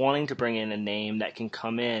almost wanting to bring in a name that can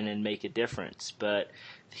come in and make a difference. But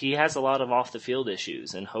he has a lot of off-the-field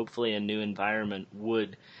issues, and hopefully a new environment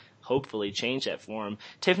would hopefully change that for him.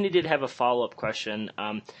 Tiffany did have a follow-up question.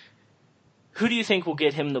 Who do you think will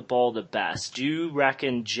get him the ball the best? Do you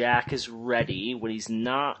reckon Jack is ready when he's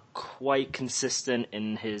not quite consistent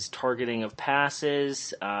in his targeting of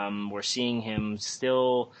passes? We're seeing him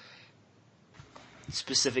still,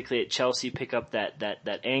 specifically at Chelsea, pick up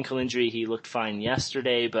that ankle injury. He looked fine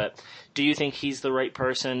yesterday, but do you think he's the right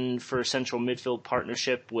person for central midfield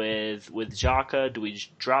partnership with Xhaka? Do we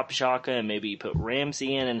drop Xhaka and maybe put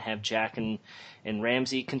Ramsey in and have Jack and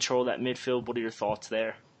Ramsey control that midfield? What are your thoughts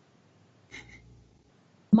there?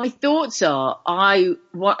 My thoughts are,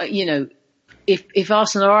 if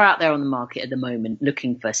Arsenal are out there on the market at the moment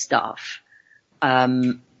looking for stuff,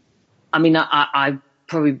 I've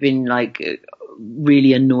probably been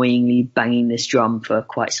really annoyingly banging this drum for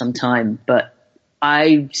quite some time, but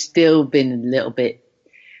I've still been a little bit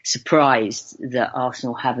surprised that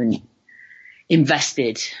Arsenal haven't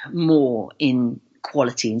invested more in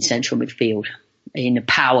quality in central midfield, in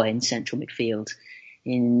power in central midfield,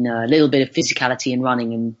 in a little bit of physicality and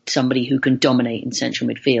running, and somebody who can dominate in central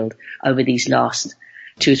midfield over these last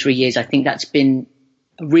 2 or 3 years. I think that's been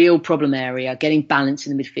a real problem area. Getting balance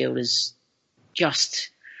in the midfield has just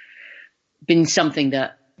been something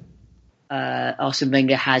that Arsene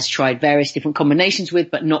Wenger has tried various different combinations with,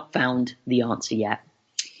 but not found the answer yet.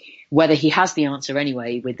 Whether he has the answer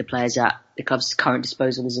anyway with the players at the club's current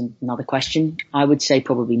disposal is another question. I would say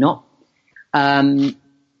probably not.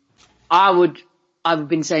 I've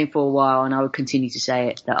been saying for a while, and I would continue to say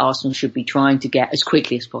it, that Arsenal should be trying to get as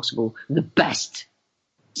quickly as possible the best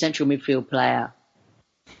central midfield player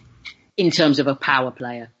in terms of a power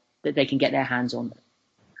player that they can get their hands on.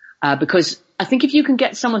 Because I think if you can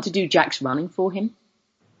get someone to do Jack's running for him,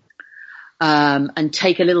 and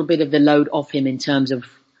take a little bit of the load off him in terms of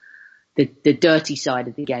the dirty side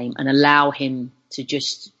of the game, and allow him to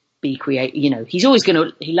just be creative. He loves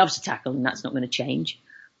to tackle, and that's not going to change.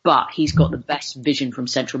 But he's got the best vision from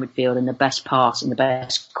central midfield and the best pass and the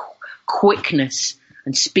best quickness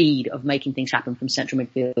and speed of making things happen from central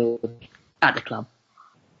midfield at the club.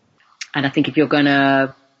 And I think if you're going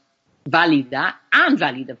to value that and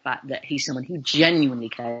value the fact that he's someone who genuinely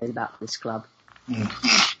cares about this club,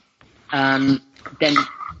 then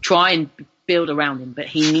try and build around him. But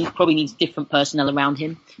he probably needs different personnel around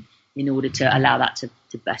him in order to allow that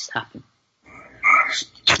to best happen.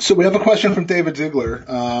 So we have a question from David Ziegler.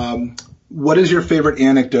 What is your favorite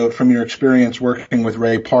anecdote from your experience working with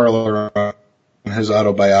Ray Parlour on his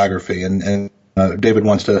autobiography, and David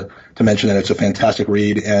wants to mention that it's a fantastic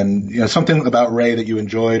read, and something about Ray that you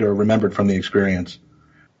enjoyed or remembered from the experience.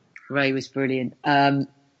 Ray was brilliant,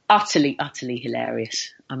 utterly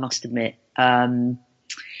hilarious, I must admit.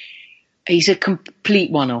 He's a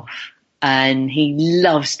complete one-off, and he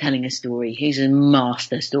loves telling a story. He's a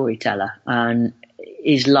master storyteller, and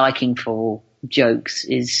his liking for jokes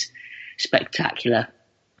is spectacular.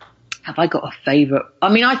 Have I got a favourite? I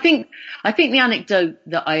mean, I think the anecdote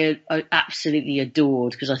that I absolutely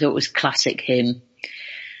adored, because I thought it was classic him,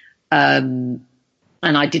 and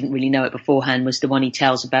I didn't really know it beforehand, was the one he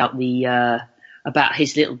tells about about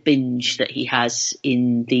his little binge that he has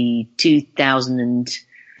in the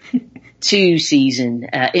 2002 season,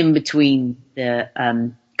 in between the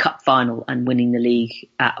cup final and winning the league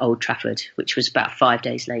at Old Trafford, which was about 5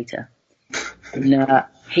 days later. And,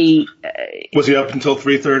 was he up until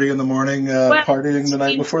 3:30 in the morning, partying the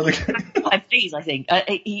night before the game? 5 days, I think.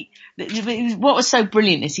 What was so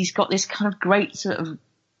brilliant is he's got this kind of great sort of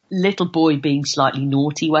little boy being slightly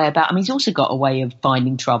naughty way about him. He's also got a way of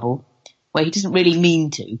finding trouble where he doesn't really mean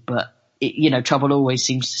to, but trouble always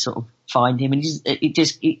seems to sort of find him, and it's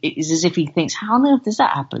as if he thinks, how on earth does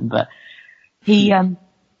that happen? But he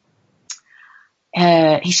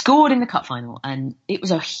scored in the cup final, and it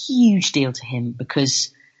was a huge deal to him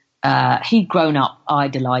because he'd grown up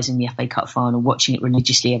idolising the FA Cup final, watching it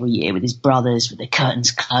religiously every year with his brothers, with the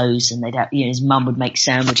curtains closed, and they'd have, his mum would make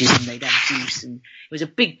sandwiches and they'd have juice, and it was a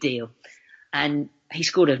big deal. And he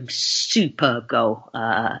scored a superb goal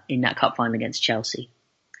in that cup final against Chelsea,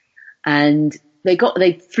 and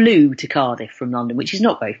they flew to Cardiff from London, which is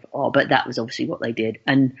not very far, but that was obviously what they did.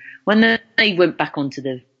 And when they went back onto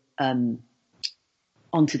the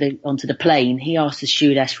plane, he asked the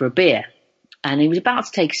stewardess for a beer, and he was about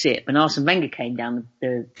to take a sip, and Arsene Wenger came down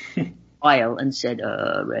the aisle and said,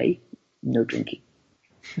 Ray, no drinking.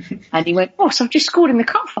 And he went, boss, I've just scored in the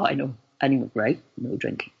cup final. And he went, Ray, no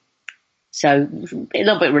drinking. So a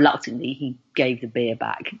little bit reluctantly, he gave the beer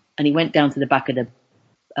back, and he went down to the back of the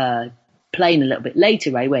plane a little bit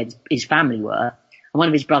later, Ray, where his family were, and one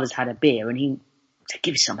of his brothers had a beer, and he said,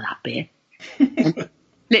 give us some of that beer.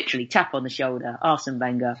 Literally tap on the shoulder, Arsene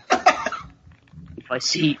Wenger, if I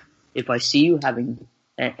see you having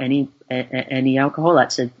any alcohol,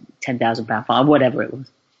 that's a £10,000 fine, whatever it was.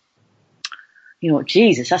 You know what,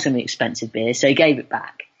 Jesus, that's an expensive beer. So he gave it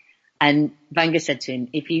back, and Wenger said to him,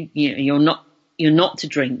 if you're not to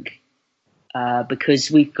drink, because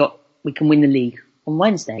we can win the league on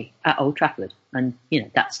Wednesday at Old Trafford, and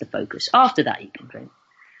that's the focus. After that, you can drink.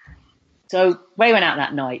 So Ray went out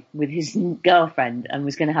that night with his girlfriend and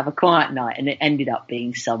was going to have a quiet night, and it ended up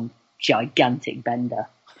being some gigantic bender.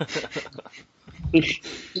 He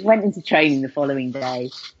went into training the following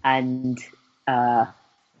day, and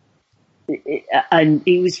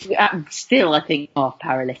he was still, I think, half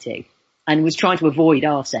paralytic, and was trying to avoid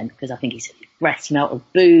Arsene because I think his breath smelt of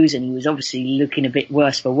booze, and he was obviously looking a bit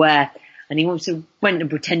worse for wear. And he also went and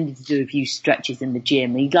pretended to do a few stretches in the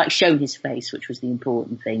gym. He'd shown his face, which was the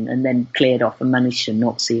important thing, and then cleared off and managed to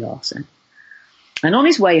not see Arsene. And on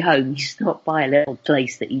his way home, he stopped by a little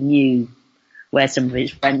place that he knew where some of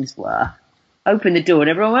his friends were. Opened the door, and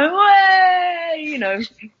everyone went, "Way!"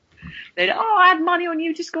 They'd, I had money on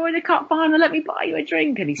you to score in the cup final. Let me buy you a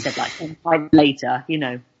drink. And he said, 10 minutes later, he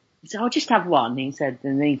said, I'll just have one. He said,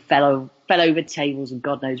 and then he fell over tables and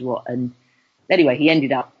God knows what. And anyway, he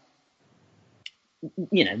ended up,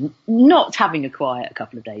 not having a quiet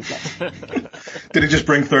couple of days later. Did he just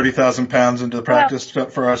bring 30,000 pounds into the practice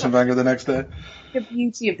for Arsene Wenger the next day? The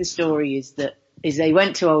beauty of the story is they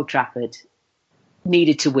went to Old Trafford,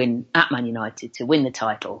 needed to win at Man United to win the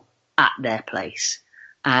title at their place,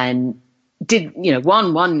 and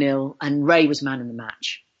won 1-0, and Ray was man of the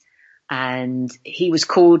match, and he was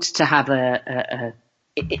called to have a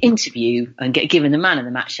interview and get given the man of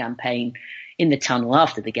the match champagne in the tunnel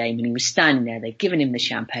after the game, and he was standing there. They'd given him the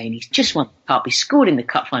champagne. He's just won the cup. He scored in the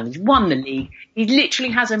cup final. He's won the league. He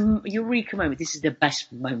literally has a eureka moment. This is the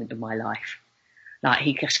best moment of my life.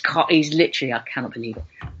 He's literally, I cannot believe it.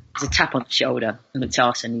 There's a tap on the shoulder, and it's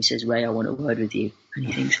Arsene, and he says, Ray, I want a word with you. And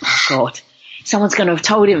he thinks, oh God, someone's going to have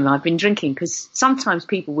told him I've been drinking, because sometimes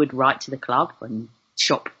people would write to the club and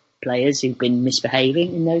shop players who've been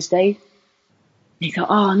misbehaving in those days. And he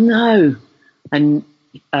thought, oh no. And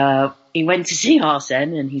he went to see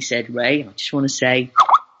Arsene, and he said, Ray, I just want to say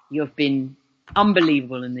you have been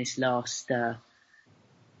unbelievable in this last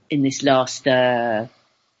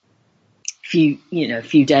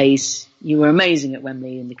few days. You were amazing at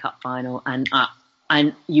Wembley in the cup final, and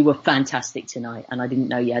And you were fantastic tonight, and I didn't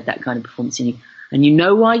know you had that kind of performance in you. And you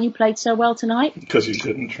know why you played so well tonight? Because you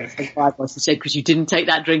didn't drink. I was to say, because you didn't take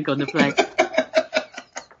that drink on the plane.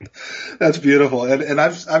 That's beautiful. And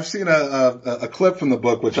I've seen a clip from the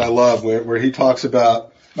book, which I love, where he talks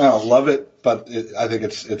about, I don't love it, but I think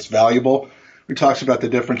it's valuable. He talks about the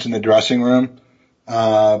difference in the dressing room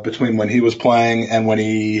between when he was playing and when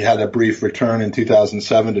he had a brief return in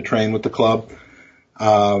 2007 to train with the club.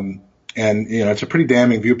 And, it's a pretty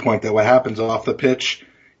damning viewpoint that what happens off the pitch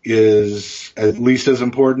is at least as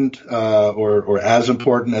important, or as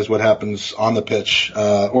important as what happens on the pitch,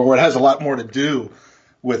 or it has a lot more to do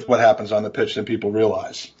with what happens on the pitch than people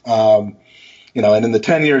realize. And in the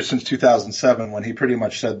 10 years since 2007, when he pretty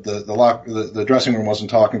much said the dressing room wasn't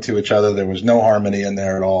talking to each other, there was no harmony in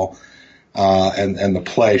there at all, and the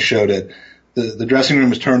play showed it. The dressing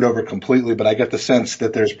room is turned over completely, but I get the sense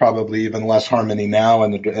that there's probably even less harmony now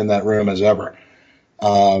in that room as ever.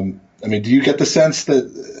 Do you get the sense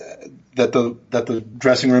that the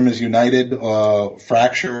dressing room is united,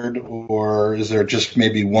 fractured, or is there just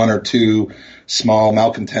maybe one or two small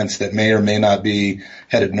malcontents that may or may not be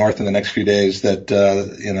headed north in the next few days that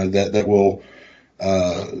will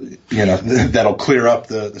that'll clear up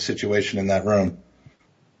the situation in that room?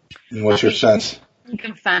 And what's your sense? You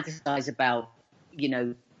can fantasize about,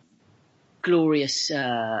 glorious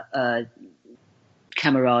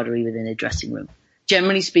camaraderie within a dressing room.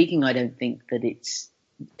 Generally speaking, I don't think that it's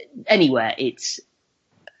anywhere. It's,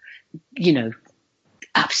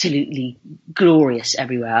 absolutely glorious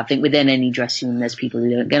everywhere. I think within any dressing room, there's people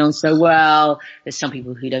who don't get on so well. There's some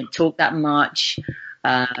people who don't talk that much.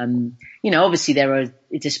 Obviously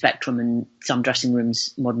it's a spectrum, and some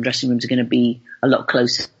modern dressing rooms are going to be a lot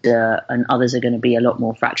closer, and others are going to be a lot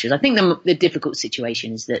more fractured. I think the difficult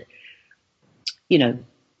situation is that,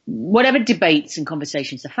 whatever debates and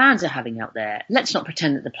conversations the fans are having out there, let's not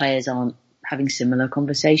pretend that the players aren't having similar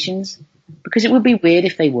conversations, because it would be weird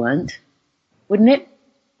if they weren't, wouldn't it?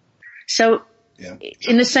 So yeah.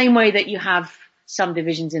 In the same way that you have some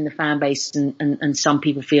divisions in the fan base and some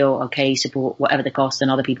people feel, okay, support whatever the cost,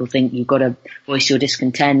 and other people think you've got to voice your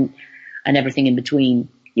discontent and everything in between,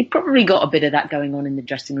 you've probably got a bit of that going on in the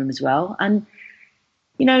dressing room as well. And,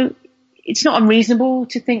 it's not unreasonable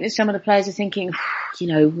to think that some of the players are thinking,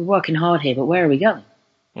 we're working hard here, but where are we going?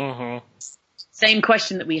 Mm-hmm. Same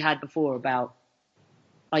question that we had before about,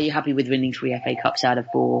 are you happy with winning 3 FA Cups out of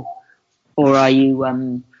 4? Or are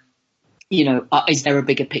you, is there a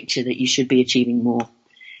bigger picture that you should be achieving more?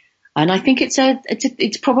 And I think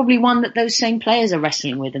it's probably one that those same players are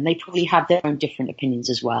wrestling with, and they probably have their own different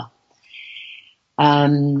opinions as well.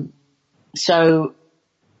 So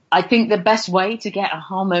I think the best way to get as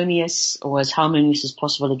harmonious as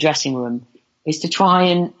possible a dressing room is to try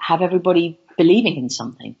and have everybody believing in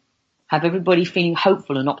something, have everybody feeling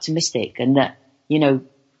hopeful and optimistic, and that,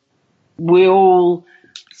 we all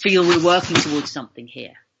feel we're working towards something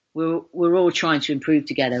here. We're all trying to improve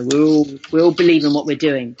together. We all believe in what we're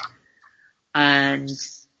doing. And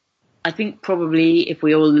I think probably if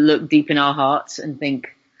we all look deep in our hearts and think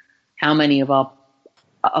how many of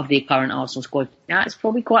the current Arsenal squad, it's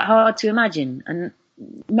probably quite hard to imagine. And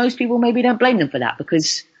most people maybe don't blame them for that,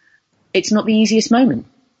 because it's not the easiest moment.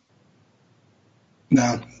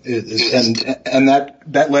 No, and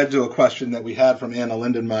that led to a question that we had from Anna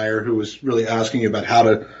Lindenmeyer, who was really asking you about how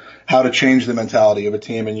to change the mentality of a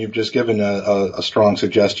team, and you've just given a strong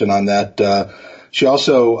suggestion on that. She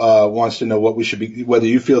also wants to know whether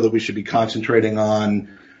you feel that we should be concentrating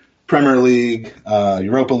on Premier League,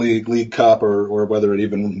 Europa League, League Cup, or whether it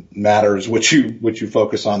even matters which you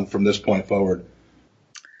focus on from this point forward.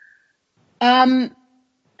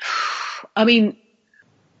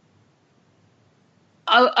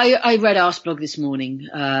 I read Arsblog this morning,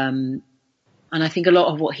 and I think a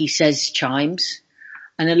lot of what he says chimes,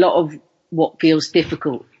 and a lot of what feels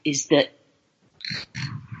difficult is that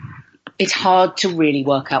it's hard to really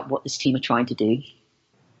work out what this team are trying to do.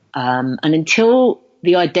 And until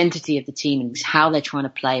the identity of the team and how they're trying to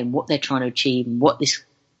play and what they're trying to achieve and what this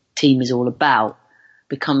team is all about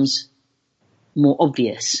becomes more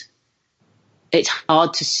obvious, it's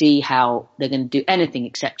hard to see how they're going to do anything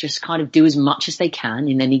except just kind of do as much as they can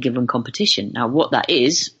in any given competition. Now, what that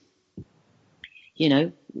is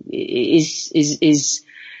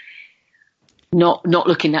not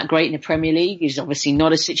looking that great in the Premier League, is obviously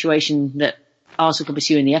not a situation that Arsenal can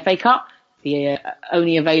pursue in the FA Cup. The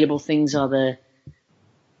only available things are the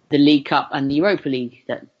League Cup and the Europa League,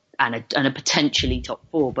 and a potentially top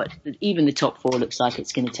 4, but even the top 4 looks like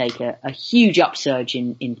it's going to take a huge upsurge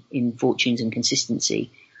in fortunes and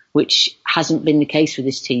consistency, which hasn't been the case for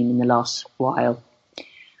this team in the last while.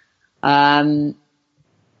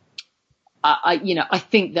 I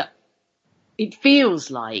think that it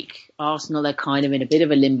feels like Arsenal are kind of in a bit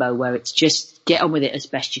of a limbo where it's just get on with it as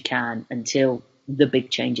best you can until the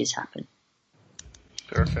big changes happen.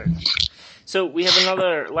 Perfect. So we have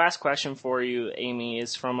another last question for you, Amy,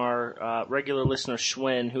 is from our regular listener,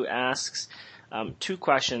 Schwinn, who asks 2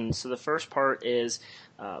 questions. So the first part is,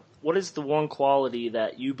 what is the one quality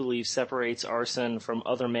that you believe separates Arsene from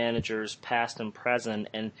other managers, past and present?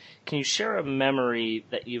 And can you share a memory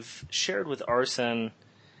that you've shared with Arsene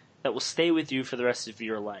that will stay with you for the rest of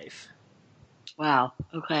your life? Wow.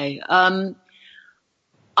 Okay.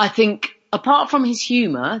 I think apart from his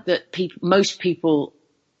humour that most people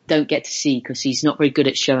don't get to see because he's not very good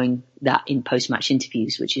at showing that in post-match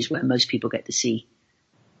interviews, which is where most people get to see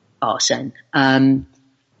Arsene.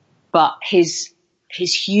 But his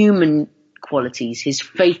human qualities, his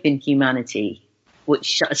faith in humanity,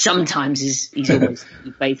 which sometimes he's almost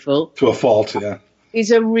faithful. To a fault, yeah.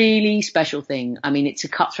 Is a really special thing. I mean, it's a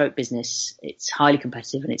cutthroat business. It's highly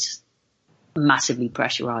competitive and it's massively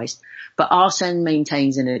pressurized. But Arsene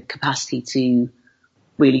maintains a capacity to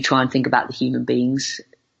really try and think about the human beings.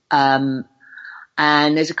 And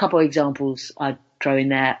there's a couple of examples I'd throw in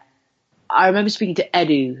there. I remember speaking to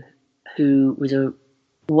Edu, who was a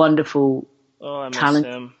wonderful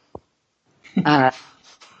talent,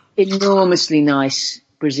 enormously nice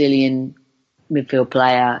Brazilian midfield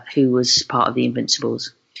player who was part of the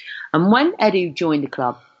Invincibles. And when Edu joined the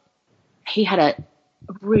club, he had a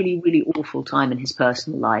really, really awful time in his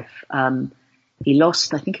personal life. He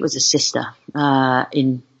lost, I think it was a sister,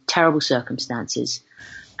 in terrible circumstances.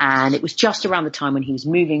 And it was just around the time when he was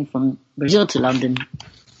moving from Brazil to London,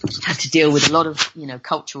 had to deal with a lot of,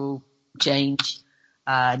 cultural change,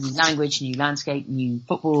 new language, new landscape, new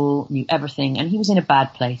football, new everything. And he was in a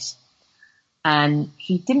bad place. And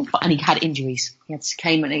he had injuries.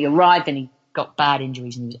 He arrived and he got bad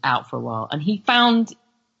injuries and he was out for a while. And he found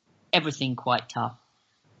everything quite tough.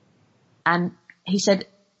 And he said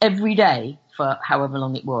every day for however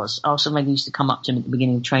long it was, Arsene Wenger used to come up to him at the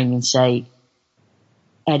beginning of training and say,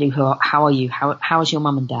 Edu, how are you? How is your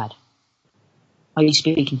mum and dad? Are you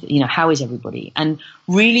speaking to, how is everybody? And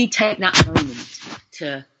really take that moment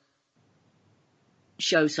to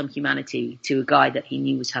show some humanity to a guy that he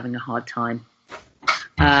knew was having a hard time.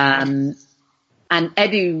 And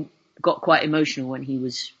Edu got quite emotional when he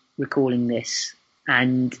was recalling this,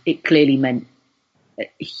 and it clearly meant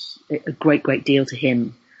a great, great deal to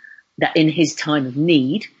him that in his time of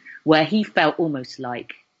need, where he felt almost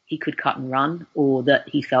like he could cut and run, or that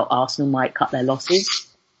he felt Arsenal might cut their losses,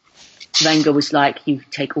 Wenger was like, you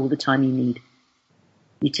take all the time you need.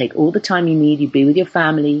 You take all the time you need. You be with your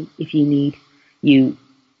family if you need. You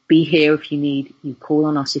be here if you need. You call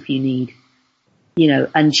on us if you need.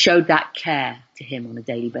 And showed that care to him on a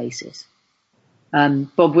daily basis.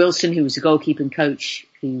 Bob Wilson, who was the goalkeeping coach,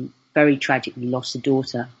 who very tragically lost a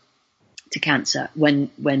daughter to cancer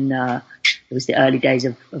when it was the early days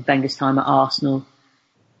of Wenger's time at Arsenal,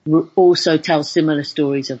 also tells similar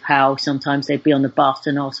stories of how sometimes they'd be on the bus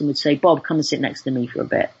and Arsene would say, Bob, come and sit next to me for a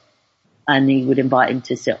bit. And he would invite him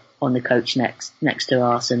to sit on the coach next to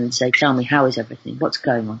Arsene and say, tell me, how is everything? What's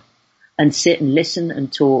going on? And sit and listen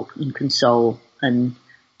and talk and console and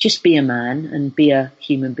just be a man and be a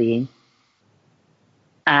human being.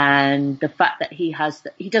 And the fact that he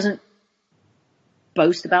doesn't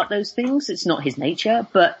boast about those things, it's not his nature,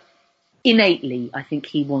 but innately, I think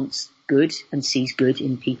he wants good and sees good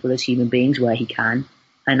in people as human beings where he can.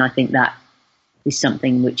 And I think that is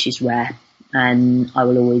something which is rare, and I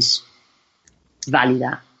will always value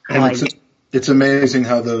that. And it's amazing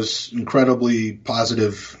how those incredibly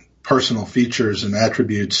positive personal features and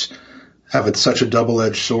attributes have such a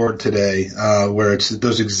double-edged sword today, where it's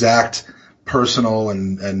those exact personal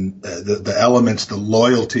and the elements, the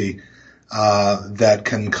loyalty, that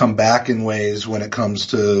can come back in ways when it comes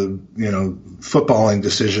to, footballing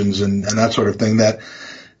decisions and that sort of thing that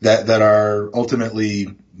are ultimately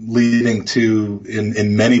leading to,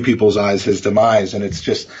 in many people's eyes, his demise. And it's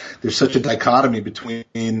just, there's such a dichotomy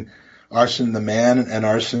between Arsene the man and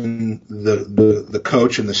Arsene the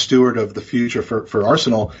coach and the steward of the future for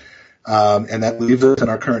Arsenal. And that leaves us in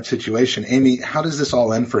our current situation. Amy, how does this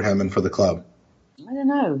all end for him and for the club? I don't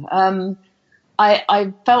know.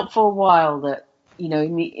 I felt for a while that, in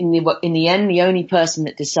the end, the only person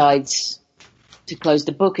that decides to close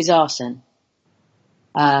the book is Arsene.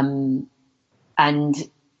 And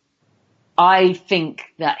I think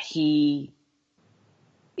that he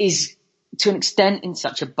is, to an extent, in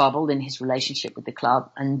such a bubble in his relationship with the club,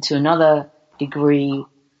 and to another degree,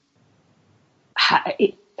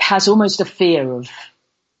 it has almost a fear of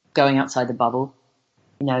going outside the bubble.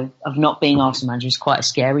 of not being Arsenal manager is quite a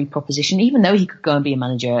scary proposition, even though he could go and be a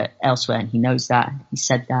manager elsewhere, and he knows that. He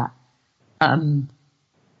said that. And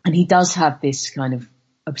he does have this kind of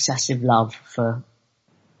obsessive love for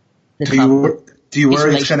the club. Do you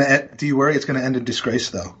worry it's going to end in disgrace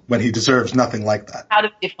though, when he deserves nothing like that? How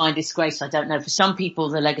to define disgrace, I don't know. For some people,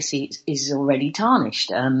 the legacy is already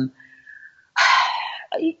tarnished.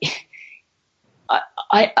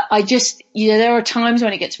 I just, there are times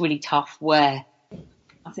when it gets really tough where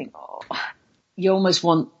I think, you almost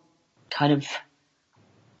want kind of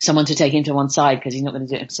someone to take him to one side because he's not going to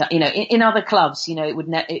do it himself. In other clubs,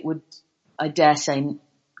 it would, I dare say,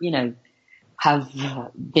 have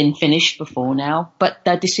been finished before now, but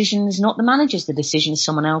the decision is not the manager's, the decision is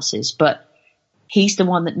someone else's, but he's the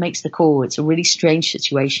one that makes the call. It's a really strange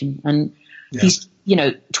situation. And he's,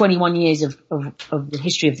 21 years of the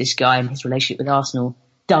history of this guy and his relationship with Arsenal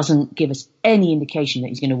doesn't give us any indication that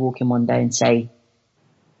he's going to walk in one day and say,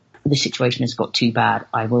 the situation has got too bad,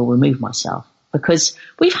 I will remove myself. Because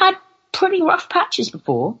we've had pretty rough patches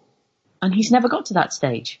before and he's never got to that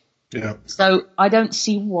stage. Yeah. So I don't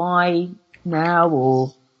see why now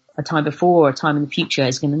or a time before or a time in the future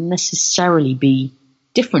is going to necessarily be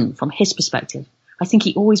different from his perspective. I think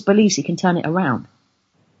he always believes he can turn it around.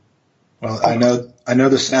 Well, I know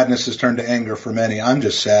the sadness has turned to anger for many. I'm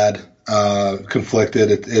just sad,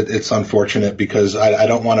 conflicted. It's unfortunate because I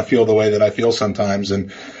don't want to feel the way that I feel sometimes.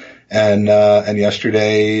 And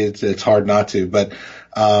yesterday it's hard not to, but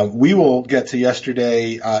we will get to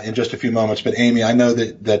yesterday in just a few moments. But Amy, I know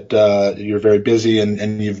that you're very busy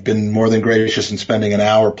and you've been more than gracious in spending an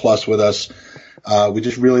hour plus with us. We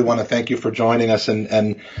just really want to thank you for joining us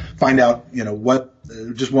and find out,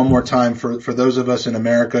 just one more time for those of us in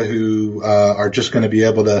America who are just going to be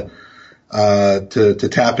able to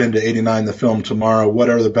tap into 89 the film tomorrow. What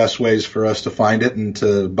are the best ways for us to find it and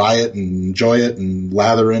to buy it and enjoy it and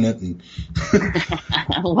lather in it? And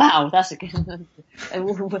wow, that's a good one.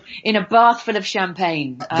 In a bath full of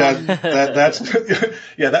champagne. That's a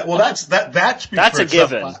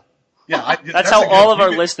given. Yeah, that's how all of our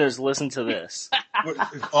listeners listen to this.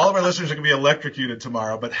 All of our listeners are going to be electrocuted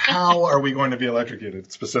tomorrow, but how are we going to be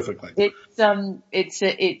electrocuted specifically?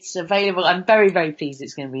 It's available. I'm very, very pleased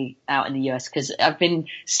it's going to be out in the US because I've been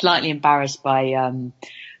slightly embarrassed by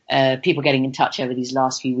people getting in touch over these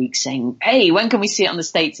last few weeks saying, "Hey, when can we see it on the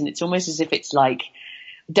States?" And it's almost as if it's like,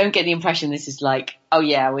 don't get the impression this is like, oh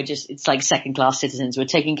yeah, it's like second class citizens. We're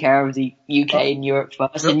taking care of the UK and Europe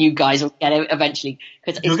first, and you guys will get it eventually.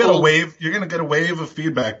 You're going to get a wave of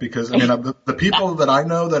feedback because the people that I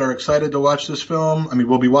know that are excited to watch this film,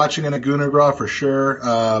 we'll be watching it at Gunnergraw for sure.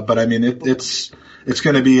 But it's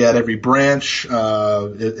going to be at every branch.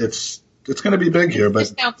 It's going to be big here,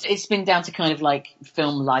 but it's been down to kind of like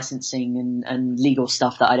film licensing and legal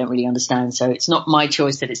stuff that I don't really understand. So it's not my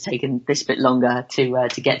choice that it's taken this bit longer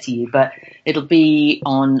to get to you, but it'll be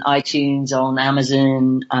on iTunes, on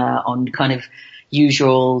Amazon, on kind of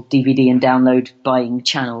usual DVD and download buying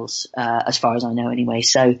channels, as far as I know anyway.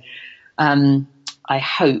 So, I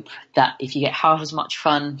hope that if you get half as much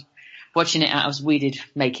fun watching it as we did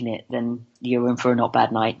making it, then you're in for a not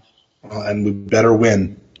bad night. Well, and we better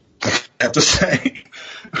win. I have to say,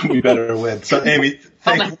 we better win. So, Amy,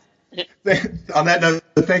 on that note,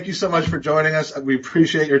 thank you so much for joining us. We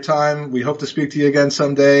appreciate your time. We hope to speak to you again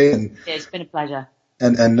someday. And it's been a pleasure.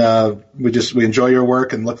 And we enjoy your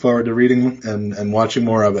work and look forward to reading and watching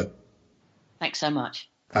more of it. Thanks so much.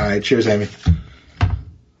 All right, cheers, Amy.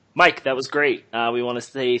 Mike, that was great. We want to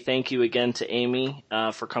say thank you again to Amy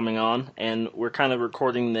for coming on, and we're kind of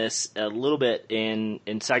recording this a little bit in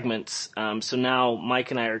segments. So now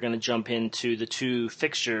Mike and I are going to jump into the two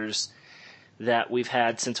fixtures that we've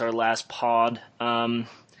had since our last pod.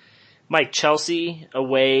 Mike, Chelsea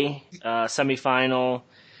away, semifinal.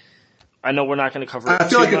 I know we're not going to cover it I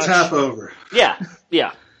feel like much. It's half over. Yeah.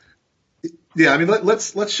 Yeah,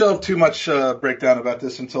 let's shove too much breakdown about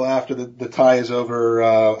this until after the tie is over.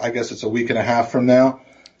 I guess it's a week and a half from now.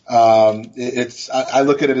 I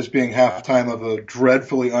look at it as being halftime of a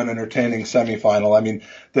dreadfully unentertaining semifinal.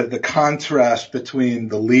 The contrast between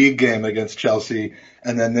the league game against Chelsea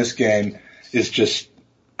and then this game is just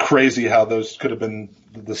crazy. How those could have been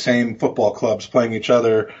the same football clubs playing each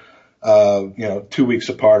other, 2 weeks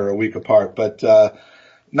apart or a week apart, but.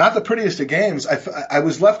 Not the prettiest of games. I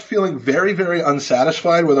was left feeling very, very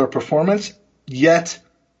unsatisfied with our performance, yet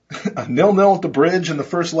a 0-0 at the bridge in the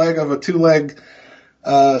first leg of a two-leg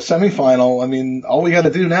semifinal. All we got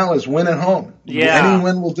to do now is win at home. Yeah. Any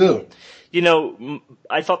win will do.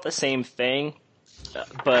 I thought the same thing,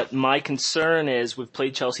 but my concern is we've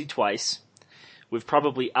played Chelsea twice. we've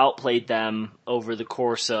probably outplayed them over the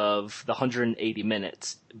course of the 180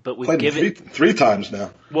 minutes. But we've played given three times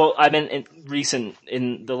now. Well, I mean,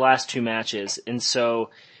 in the last two matches, and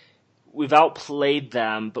so we've outplayed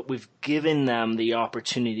them, but we've given them the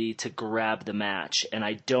opportunity to grab the match. And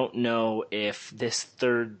I don't know if this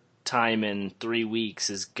third time in 3 weeks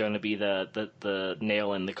is going to be the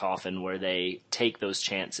nail in the coffin where they take those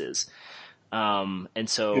chances. And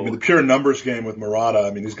so the pure numbers game with Murata,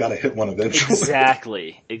 I mean, he's got to hit one eventually.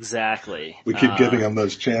 Exactly. We keep giving him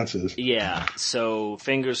those chances. Yeah. So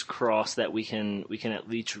fingers crossed that we can at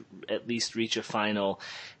least reach a final.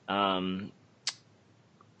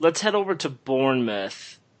 Let's head over to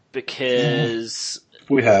Bournemouth because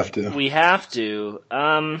we have to.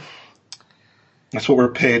 That's what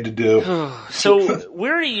we're paid to do. So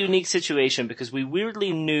we're in a unique situation because we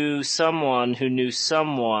weirdly knew someone who knew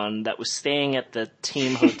someone that was staying at the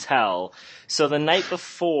team hotel. So the night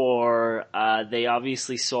before, they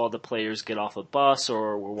obviously saw the players get off a bus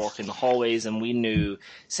or were walking the hallways, and we knew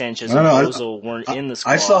Sanchez and Ozil weren't in the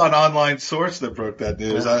squad. I saw an online source that broke that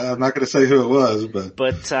news. I'm not going to say who it was,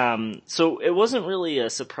 but so it wasn't really a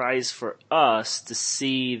surprise for us to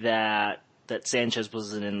see that Sanchez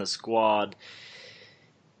wasn't in the squad.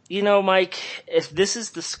 You know, Mike, if this is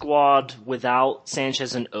the squad without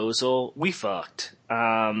Sanchez and Ozil, we fucked.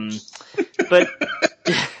 But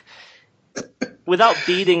without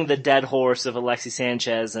beating the dead horse of Alexis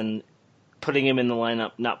Sanchez and putting him in the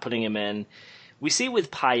lineup, not putting him in, we see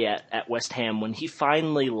with Payet at West Ham, when he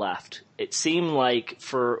finally left, it seemed like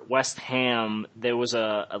for West Ham, there was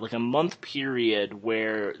a month period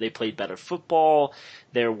where they played better football.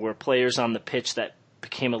 There were players on the pitch that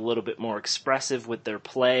became a little bit more expressive with their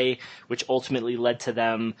play, which ultimately led to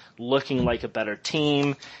them looking like a better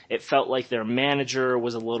team. It felt like their manager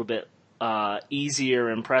was a little bit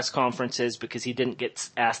easier in press conferences because he didn't get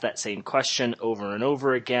asked that same question over and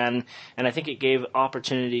over again. And I think it gave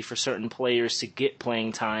opportunity for certain players to get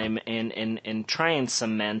playing time and try and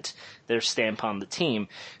cement their stamp on the team.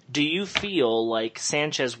 Do you feel like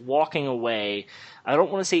Sanchez walking away, I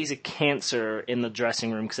don't want to say he's a cancer in the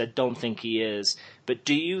dressing room because I don't think he is, but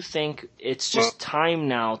do you think it's just time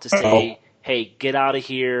now to say, hey, get out of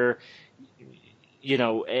here, you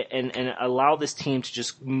know, and allow this team to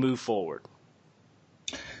just move forward?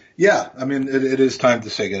 Yeah, I mean, it is time to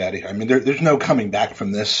say get out of here. I mean, there's no coming back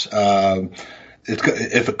from this.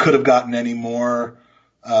 If it could have gotten any more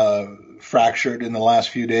fractured in the last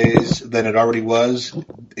few days than it already was,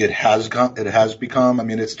 it has become. I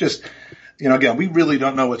mean, it's just, you know, again, we really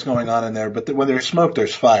don't know what's going on in there, but when there's smoke,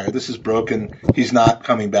 there's fire. This is broken. He's not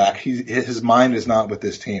coming back. His mind is not with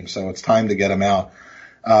this team, so it's time to get him out.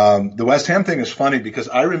 The West Ham thing is funny because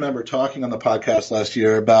I remember talking on the podcast last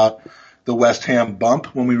year about the West Ham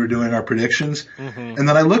bump when we were doing our predictions. Mm-hmm. And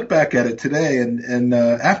then I look back at it today and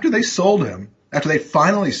after they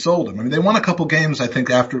finally sold him, I mean, they won a couple games, I think,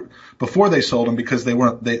 before they sold him because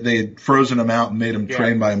they had frozen him out and made him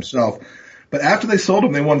train by himself. But after they sold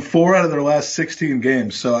him, they won 4 out of their last 16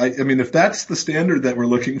 games. So I mean, if that's the standard that we're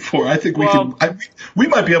looking for, I think we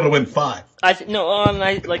might be able to win 5.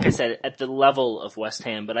 Like I said, at the level of West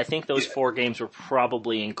Ham, but I think those 4 games were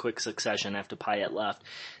probably in quick succession after Payet left.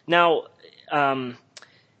 Now,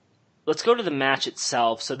 let's go to the match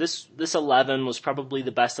itself. So this 11 was probably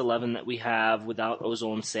the best 11 that we have without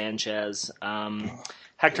Ozil and Sanchez.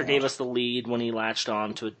 Hector gave us the lead when he latched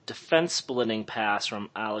on to a defense-splitting pass from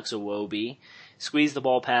Alex Iwobi. Squeezed the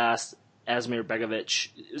ball past Asmir Begovic.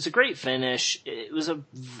 It was a great finish. It was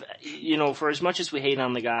for as much as we hate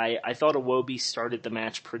on the guy, I thought Iwobi started the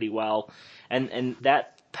match pretty well. And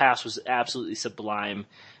that pass was absolutely sublime.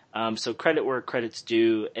 So credit where credit's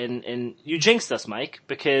due. And you jinxed us, Mike,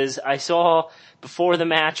 because I saw before the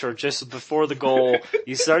match or just before the goal,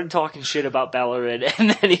 you started talking shit about Bellerin and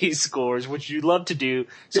then he scores, which you love to do.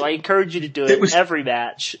 So I encourage you to do it every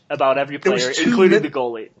match about every player, including the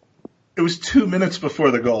goalie. It was 2 minutes before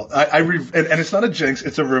the goal. And it's not a jinx,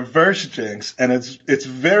 it's a reverse jinx, and it's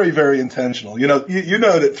very, very intentional. You know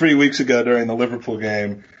that 3 weeks ago during the Liverpool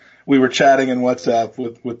game, we were chatting in WhatsApp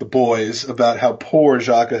with the boys about how poor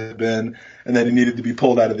Xhaka had been and that he needed to be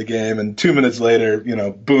pulled out of the game. And 2 minutes later,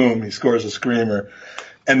 boom, he scores a screamer.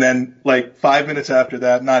 And then 5 minutes after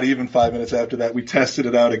that, not even 5 minutes after that, we tested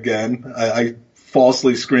it out again. I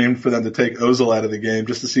falsely screamed for them to take Ozil out of the game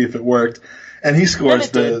just to see if it worked. And he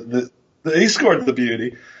scores he scored the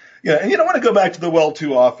beauty. Yeah, and you don't want to go back to the well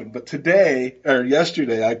too often, but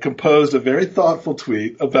yesterday, I composed a very thoughtful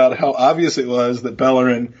tweet about how obvious it was that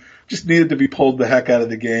Bellerin just needed to be pulled the heck out of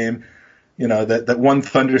the game. You know, that one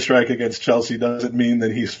thunderstrike against Chelsea doesn't mean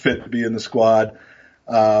that he's fit to be in the squad.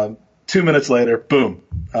 To 2 minutes later, boom.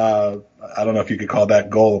 I don't know if you could call that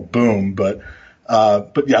goal a boom, but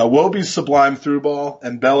yeah, Iwobi's sublime through ball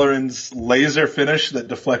and Bellerin's laser finish that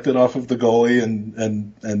deflected off of the goalie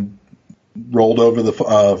and rolled over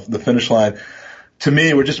the finish line. To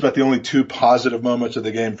me, were just about the only two positive moments of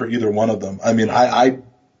the game for either one of them. I mean, I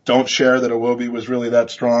don't share that Iwobi was really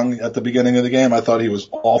that strong at the beginning of the game. I thought he was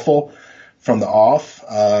awful from the off,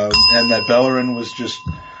 and that Bellerin was just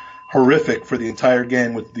horrific for the entire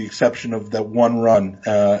game, with the exception of that one run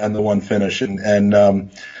and the one finish.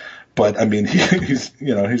 But I mean,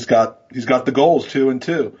 he's got the goals 2 and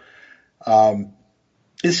 2.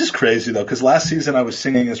 It's just crazy though, because last season I was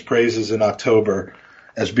singing his praises in October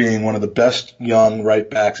as being one of the best young right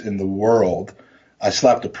backs in the world. I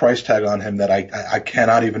slapped a price tag on him that I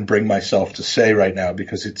cannot even bring myself to say right now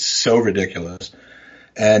because it's so ridiculous.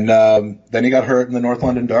 And then he got hurt in the North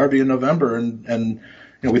London Derby in November, and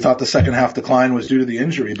we thought the second half decline was due to the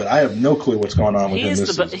injury, but I have no clue what's going on with him this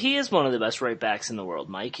season. He is one of the best right backs in the world,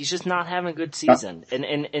 Mike. He's just not having a good season,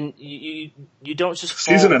 and you don't just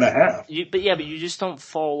season and a half. But you just don't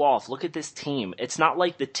fall off. Look at this team. It's not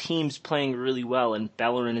like the team's playing really well and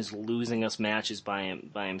Bellerin is losing us matches by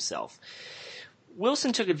himself.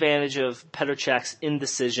 Wilson took advantage of Petr Cech's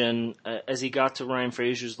indecision as he got to Ryan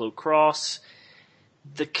Fraser's low cross.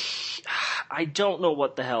 I don't know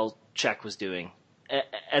what the hell Cech was doing.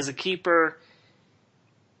 As a keeper,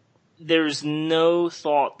 there's no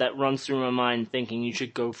thought that runs through my mind thinking you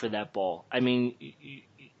should go for that ball. I mean,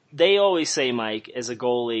 they always say, Mike, as a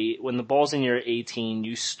goalie, when the ball's in your 18,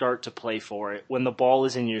 you start to play for it. When the ball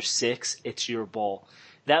is in your 6, it's your ball.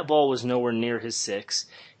 That ball was nowhere near his 6.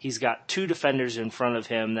 He's got 2 defenders in front of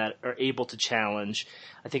him that are able to challenge.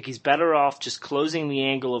 I think he's better off just closing the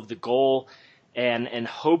angle of the goal, and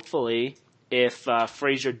hopefully, if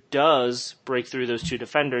Fraser does break through those 2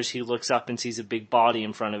 defenders, he looks up and sees a big body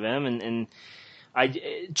in front of him, and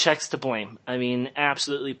Cech's to blame. I mean,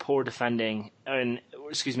 absolutely poor defending,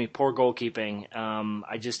 poor goalkeeping.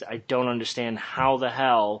 I don't understand how the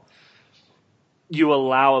hell you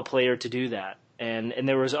allow a player to do that. And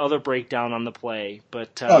there was other breakdown on the play,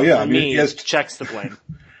 but for me, Cech's to blame.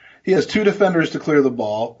 He has 2 defenders to clear the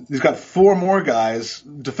ball. He's got 4 more guys,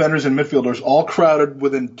 defenders and midfielders, all crowded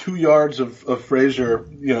within 2 yards of Fraser,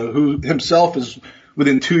 who himself is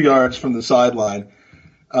within 2 yards from the sideline.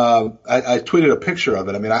 I tweeted a picture of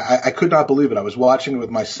it. I mean, I could not believe it. I was watching it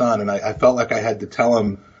with my son, and I felt like I had to tell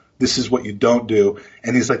him, this is what you don't do.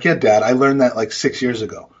 And he's like, yeah, Dad, I learned that like 6 years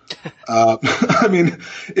ago. I mean,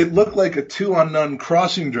 it looked like a 2-on-none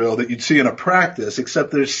crossing drill that you'd see in a practice,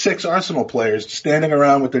 except there's 6 Arsenal players standing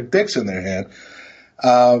around with their dicks in their hand.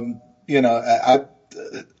 I'm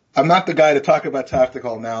not the guy to talk about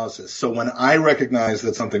tactical analysis. So when I recognize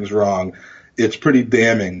that something's wrong, it's pretty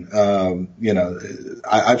damning.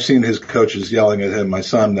 I've seen his coaches yelling at him, my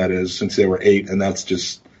son, that is, since they were 8, and that's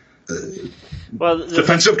just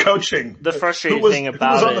defensive coaching. The frustrating thing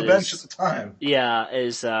about it was on the bench at the time. Yeah,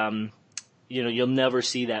 is you'll never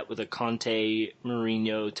see that with a Conte,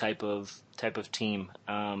 Mourinho type of team.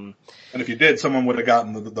 And if you did, someone would have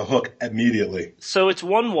gotten the hook immediately. So it's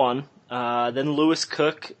 1-1. Then Lewis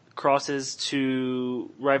Cook crosses to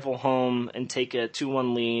rifle home and take a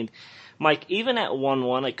 2-1 lead. Mike, even at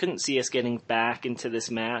 1-1, I couldn't see us getting back into this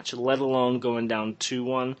match, let alone going down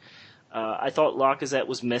 2-1. I thought Lacazette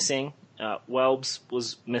was missing. Welbs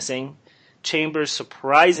was missing. Chambers,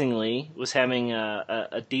 surprisingly, was having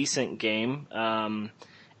a decent game. And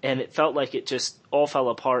it felt like it just all fell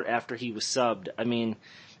apart after he was subbed. I mean,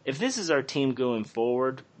 if this is our team going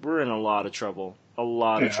forward, we're in a lot of trouble. A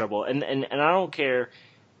lot of trouble. And I don't care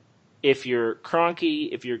if you're Kroenke,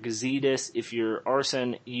 if you're Gazidis, if you're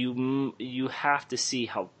Arsene, you have to see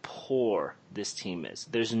how poor this team is.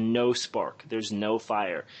 There's no spark. There's no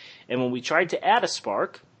fire. And when we tried to add a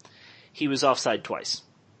spark, he was offside twice.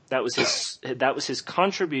 That was his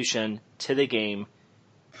contribution to the game,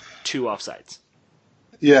 2 offsides.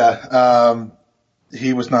 Yeah,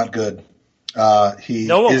 he was not good. No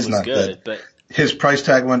one was not good. But his price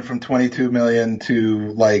tag went from $22 million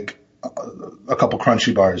to like a couple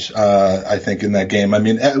crunchy bars, I think, in that game. I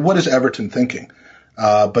mean, what is Everton thinking?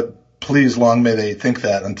 But please, long may they think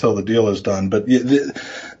that until the deal is done. But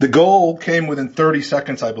the goal came within 30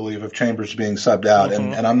 seconds, I believe, of Chambers being subbed out.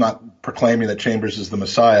 Mm-hmm. And I'm not proclaiming that Chambers is the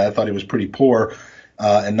Messiah. I thought he was pretty poor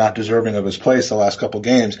and not deserving of his place the last couple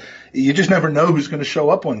games. You just never know who's going to show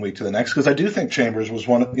up one week to the next, because I do think Chambers was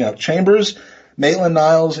one of, Chambers,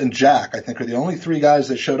 Maitland-Niles, and Jack, I think, are the only 3 guys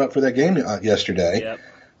that showed up for that game yesterday. Yep.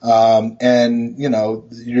 And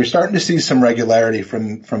you're starting to see some regularity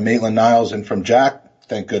from Maitland-Niles and from Jack,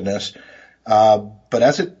 thank goodness. But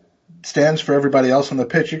as it stands for everybody else on the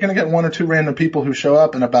pitch, you're going to get one or two random people who show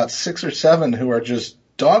up and about 6 or 7 who are just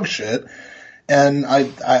dog shit. And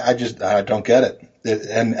I just don't get it.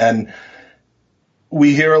 And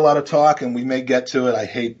we hear a lot of talk, and we may get to it. I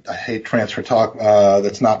hate transfer talk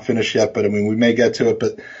that's not finished yet, but I mean, we may get to it.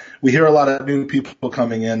 But we hear a lot of new people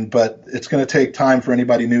coming in, but it's going to take time for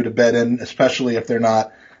anybody new to bed in, especially if they're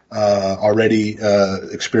not already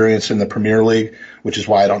experienced in the Premier League, which is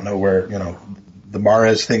why I don't know where the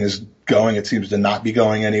Mahrez thing is going. It seems to not be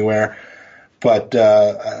going anywhere. But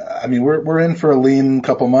I mean, we're in for a lean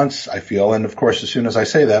couple months, I feel, and of course, as soon as I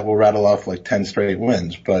say that, we'll rattle off like 10 straight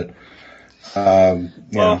wins. But so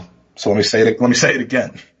let me say it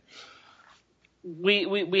again.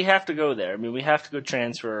 We have to go there. I mean, we have to go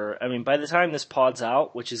transfer. I mean, by the time this pod's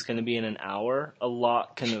out, which is going to be in an hour, a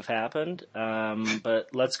lot can have happened. But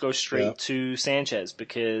let's go straight to Sanchez,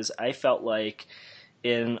 because I felt like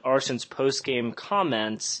in Arsen's post-game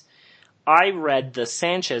comments, I read the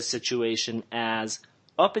Sanchez situation as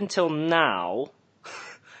up until now,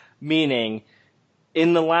 meaning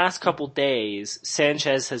in the last couple days,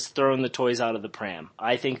 Sanchez has thrown the toys out of the pram.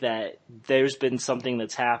 I think that there's been something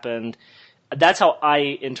that's happened. That's how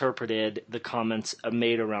I interpreted the comments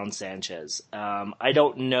made around Sanchez. I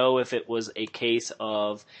don't know if it was a case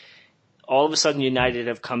of all of a sudden United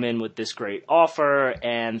have come in with this great offer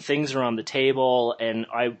and things are on the table, and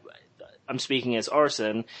I'm speaking as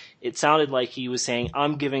Arsen. It sounded like he was saying,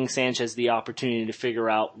 I'm giving Sanchez the opportunity to figure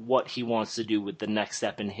out what he wants to do with the next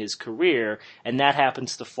step in his career, and that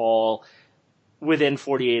happens to fall within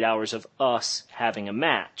 48 hours of us having a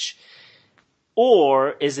match.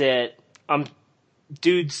 Or is it,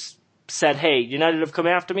 dudes said, hey, United have come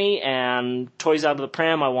after me and toys out of the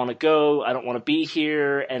pram, I want to go, I don't want to be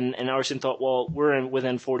here, and Arsen thought, well, we're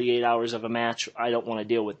within 48 hours of a match, I don't want to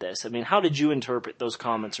deal with this. I mean, how did you interpret those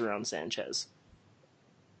comments around Sanchez?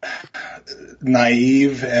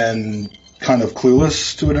 Naive and kind of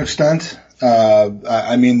clueless to an extent.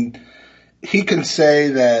 I mean, he can say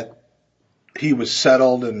that he was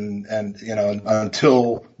settled and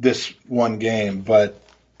until this one game, but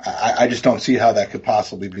I just don't see how that could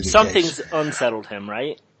possibly be the case. Something's unsettled him,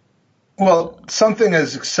 right? Well, something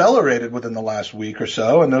has accelerated within the last week or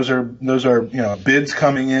so, and those are bids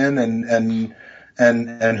coming in,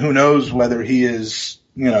 and who knows whether he is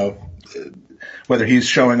whether he's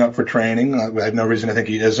showing up for training. I have no reason to think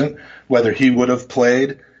he isn't. Whether he would have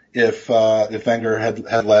played if Wenger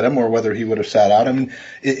had let him, or whether he would have sat out. I mean,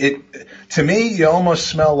 to me, you almost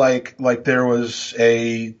smell like there was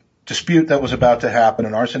a dispute that was about to happen,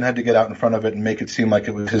 and Arsen had to get out in front of it and make it seem like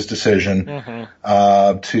it was his decision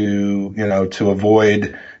to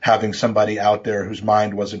avoid having somebody out there whose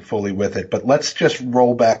mind wasn't fully with it. But let's just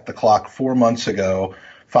roll back the clock 5 months ago,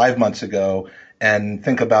 and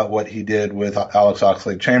think about what he did with Alex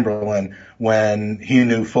Oxlade-Chamberlain when he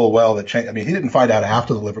knew full well that he didn't find out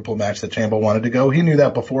after the Liverpool match that Chambo wanted to go. He knew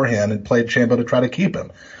that beforehand and played Chambo to try to keep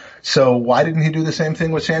him. So why didn't he do the same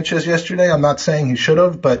thing with Sanchez yesterday? I'm not saying he should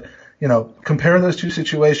have, but compare those two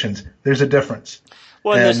situations. There's a difference.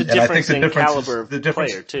 Well, and there's a difference in caliber of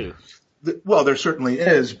player too. Well, there certainly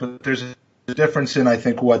is, but there's a difference in, I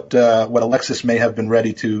think, what Alexis may have been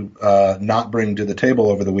ready to not bring to the table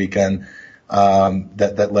over the weekend.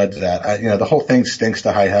 That led to that. The whole thing stinks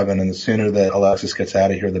to high heaven, and the sooner that Alexis gets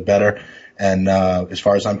out of here, the better. And as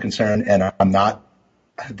far as I'm concerned, and I'm not.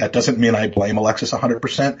 That doesn't mean I blame Alexis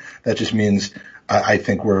 100%. That just means I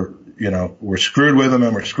think we're screwed with him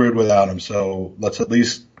and we're screwed without him. So let's at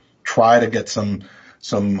least try to get some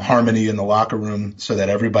harmony in the locker room so that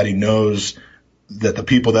everybody knows that the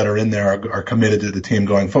people that are in there are committed to the team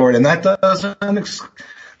going forward. And that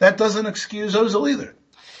doesn't excuse Ozil either,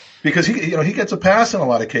 because he gets a pass in a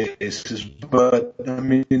lot of cases. But I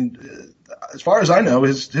mean, as far as I know,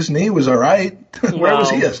 his knee was all right. Where was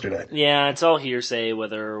he yesterday? Yeah, it's all hearsay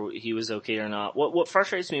whether he was okay or not. What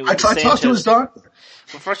frustrates me with I talked to his doctor.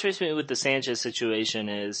 What frustrates me with the Sanchez situation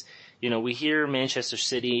is, we hear Manchester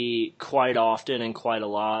City quite often and quite a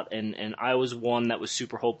lot, and I was one that was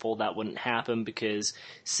super hopeful that wouldn't happen because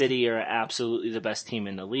City are absolutely the best team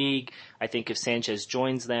in the league. I think if Sanchez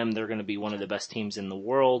joins them, they're going to be one of the best teams in the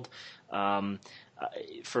world.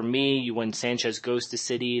 For me, when Sanchez goes to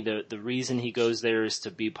City, the reason he goes there is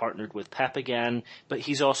to be partnered with Pep again, but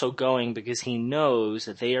he's also going because he knows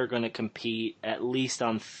that they are going to compete at least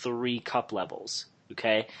on 3 cup levels,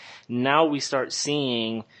 okay? Now we start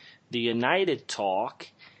seeing the United talk,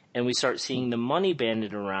 and we start seeing the money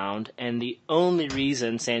banded around, and the only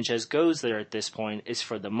reason Sanchez goes there at this point is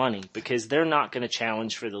for the money, because they're not going to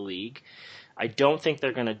challenge for the league. I don't think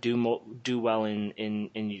they're going to do well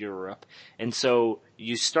in Europe. And so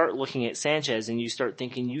you start looking at Sanchez and you start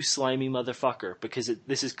thinking, you slimy motherfucker, because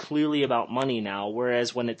this is clearly about money now.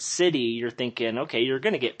 Whereas when it's City, you're thinking, okay, you're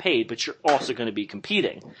going to get paid, but you're also going to be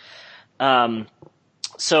competing.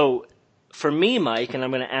 So for me, Mike, and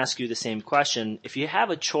I'm going to ask you the same question, if you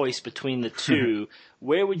have a choice between the two,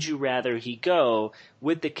 where would you rather he go,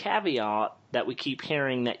 with the caveat that we keep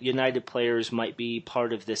hearing that United players might be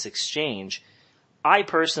part of this exchange? I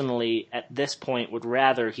personally, at this point, would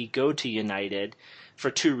rather he go to United for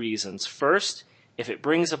two reasons. First, if it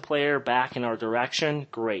brings a player back in our direction,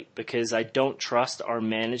 great, because I don't trust our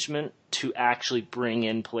management to actually bring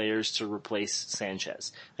in players to replace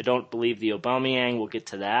Sanchez. I don't believe the Aubameyang, we'll get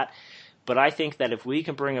to that. But I think that if we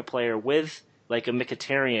can bring a player with, like a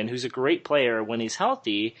Mkhitaryan, who's a great player when he's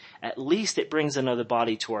healthy, at least it brings another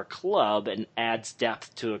body to our club and adds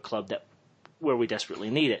depth to a club where we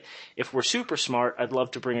desperately need it. If we're super smart, I'd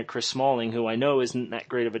love to bring a Chris Smalling, who I know isn't that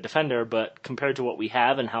great of a defender, but compared to what we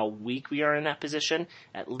have and how weak we are in that position,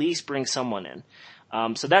 at least bring someone in.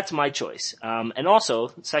 So that's my choice. And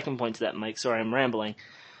also, second point to that, Mike, sorry I'm rambling,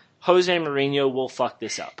 Jose Mourinho will fuck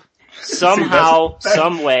this up. Somehow,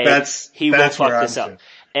 some way, he will fuck this up.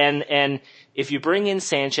 And if you bring in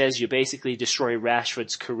Sanchez, you basically destroy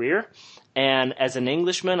Rashford's career. And as an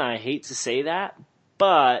Englishman, I hate to say that,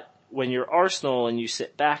 but when you're Arsenal and you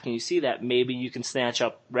sit back and you see that, maybe you can snatch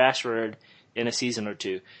up Rashford in a season or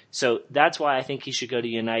two. So that's why I think he should go to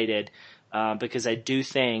United, because I do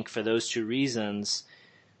think for those two reasons,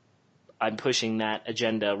 I'm pushing that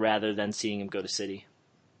agenda rather than seeing him go to City.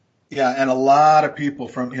 Yeah, and a lot of people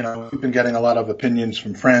we've been getting a lot of opinions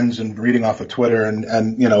from friends and reading off of Twitter, and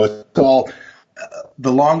it's all,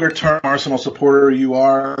 the longer term Arsenal supporter you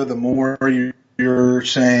are, the more you're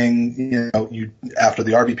saying, after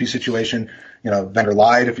the RVP situation, Wenger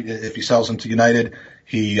lied if he sells him to United.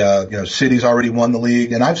 City's already won the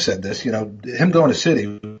league, and I've said this, him going to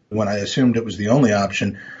City when I assumed it was the only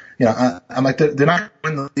option. I'm like, they're not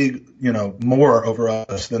going to win the league, more over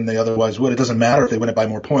us than they otherwise would. It doesn't matter if they win it by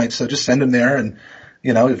more points. So just send him there. And,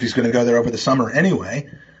 if he's going to go there over the summer anyway,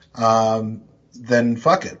 then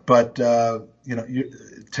fuck it. But, to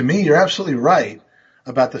me, you're absolutely right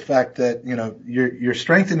about the fact that, you're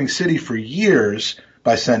strengthening City for years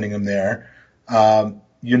by sending him there.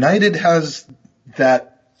 United has that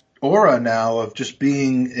aura now of just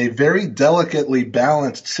being a very delicately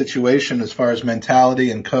balanced situation as far as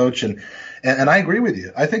mentality and coach. And I agree with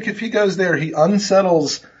you. I think if he goes there, he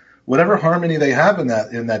unsettles whatever harmony they have in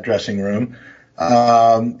that dressing room.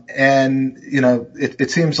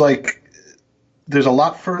 It seems like there's a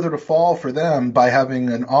lot further to fall for them by having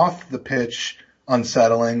an off the pitch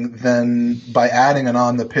unsettling than by adding an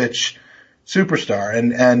on the pitch superstar.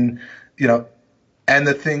 And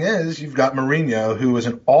the thing is, you've got Mourinho, who is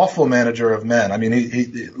an awful manager of men. I mean,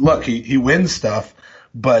 he wins stuff,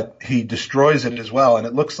 but he destroys it as well. And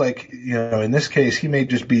it looks like, in this case, he may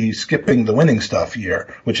just be skipping the winning stuff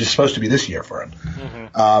year, which is supposed to be this year for him.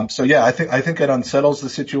 Mm-hmm. I think it unsettles the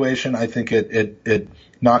situation. I think it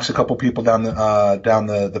knocks a couple people down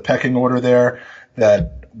the pecking order there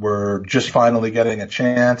that were just finally getting a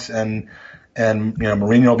chance. And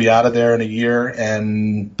Mourinho will be out of there in a year,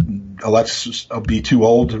 and Alexis will be too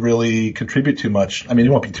old to really contribute too much. I mean, he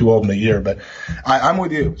won't be too old in a year, but I'm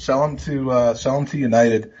with you. Sell him to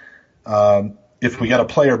United. If we get a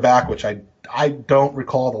player back, which I don't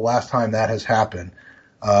recall the last time that has happened.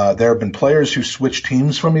 There have been players who switch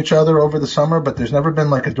teams from each other over the summer, but there's never been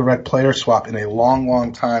like a direct player swap in a long,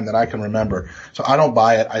 long time that I can remember. So I don't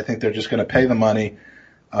buy it. I think they're just going to pay the money.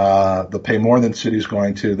 They'll pay more than City's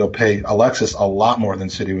going to. They'll pay Alexis a lot more than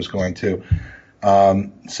City was going to. That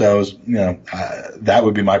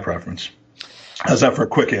would be my preference. How's that for a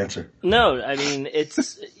quick answer? No, I mean,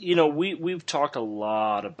 it's, we've talked a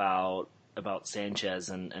lot about Sanchez,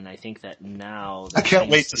 and I think that now I can't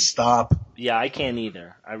wait to stop. Yeah, I can't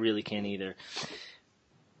either. I really can't either.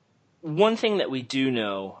 One thing that we do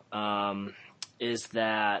know is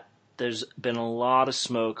that there's been a lot of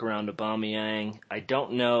smoke around Aubameyang. I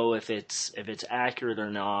don't know if it's accurate or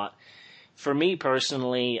not. For me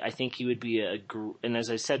personally, I think he would be and as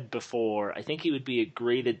I said before, I think he would be a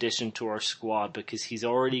great addition to our squad because he's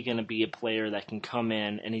already going to be a player that can come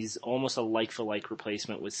in, and he's almost a like-for-like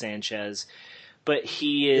replacement with Sanchez. But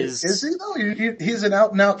he is... Is he, though? He's an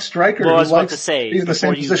out-and-out striker. Well, I was about to say,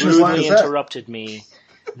 before you rudely interrupted me,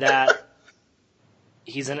 that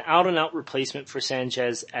he's an out-and-out replacement for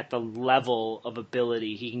Sanchez at the level of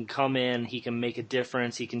ability. He can come in, he can make a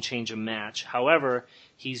difference, he can change a match. However,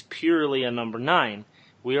 he's purely a number 9.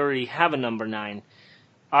 We already have a number 9.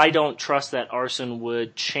 I don't trust that Arsene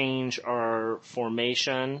would change our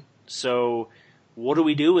formation. So what do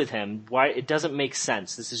we do with him? Why? It doesn't make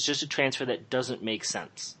sense. This is just a transfer that doesn't make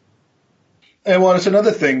sense. And well, it's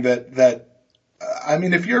another thing that I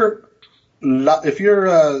mean, if you're Lacazette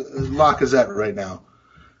right now,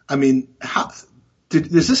 I mean,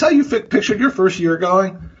 is this how you pictured your first year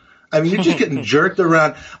going? I mean, you're just getting jerked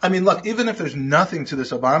around. I mean, look, even if there's nothing to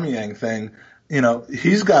this Aubameyang thing, you know,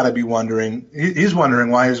 he's got to be wondering. He's wondering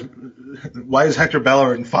why is Hector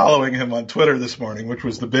Bellerin following him on Twitter this morning, which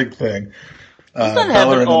was the big thing. He's not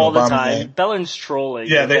having all the time. Bellerin's trolling.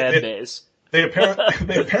 Yeah, they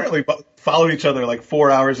apparently followed each other like 4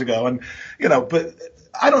 hours ago, and you know, but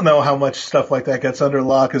I don't know how much stuff like that gets under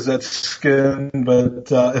Lacazette's skin.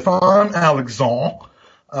 But if I'm Alexandre,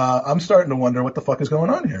 I'm starting to wonder what the fuck is going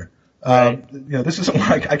on here. Right. You know, this isn't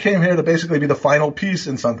like I came here to basically be the final piece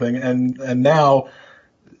in something, and now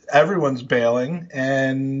everyone's bailing,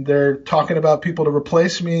 and they're talking about people to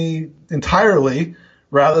replace me entirely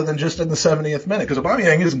rather than just in the 70th minute. Because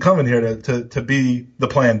Aubameyang isn't coming here to be the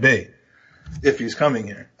plan B if he's coming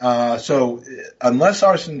here. So unless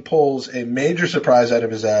Arsene pulls a major surprise out of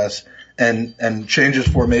his ass and changes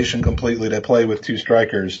formation completely to play with two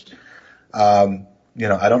strikers, you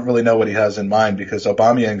know, I don't really know what he has in mind, because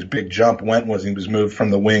Aubameyang's big jump was he was moved from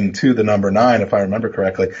the wing to the number 9, if I remember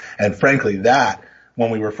correctly. And frankly, that, when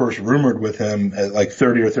we were first rumored with him at like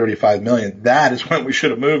 30 or 35 million, that is when we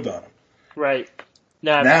should have moved on him. Right.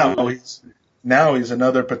 Now he's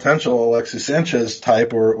another potential Alexis Sanchez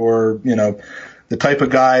type, or you know, the type of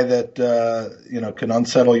guy that you know, can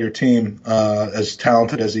unsettle your team as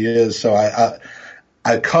talented as he is. So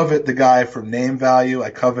I covet the guy for name value. I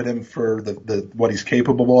covet him for the what he's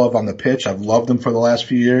capable of on the pitch. I've loved him for the last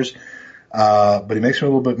few years. But he makes me a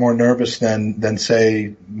little bit more nervous than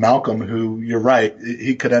say Malcolm, who, you're right,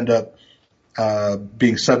 he could end up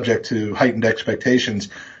being subject to heightened expectations,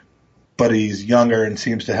 but he's younger and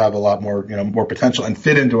seems to have a lot more, you know, more potential and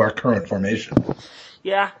fit into our current formation.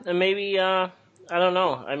 Yeah, and maybe I don't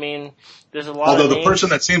know. I mean, there's a lot. Although of the person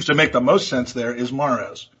that seems to make the most sense there is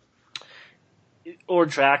Mahrez. Or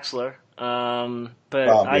Draxler. But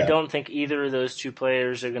yeah. I don't think either of those two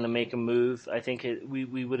players are going to make a move. I think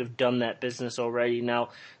we would have done that business already. Now,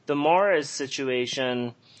 the Mahrez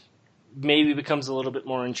situation maybe becomes a little bit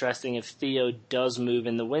more interesting if Theo does move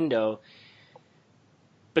in the window,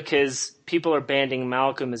 because people are banding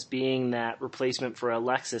Malcolm as being that replacement for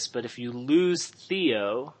Alexis. But if you lose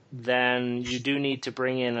Theo, then you do need to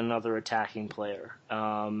bring in another attacking player.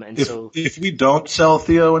 If we don't sell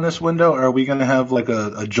Theo in this window, are we going to have like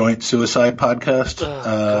a joint suicide podcast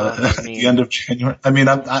at the end of January? I mean,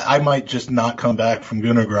 I might just not come back from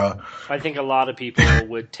Gunnagra. I think a lot of people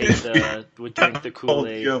would drink the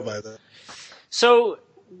Kool-Aid. So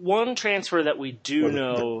one transfer that we do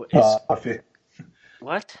know is coffee.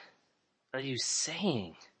 What are you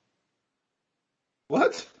saying?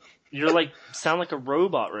 What? You're like, sound like a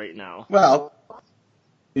robot right now. Well,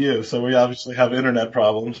 so we obviously have internet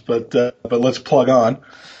problems, but let's plug on.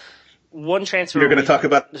 One transfer. You're going to talk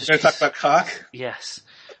about Cock? Yes.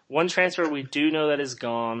 One transfer we do know that is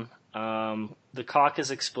gone. The Cock has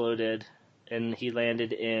exploded, and he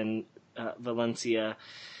landed in Valencia.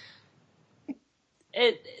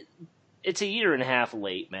 It's a year and a half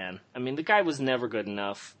late, man. I mean, the guy was never good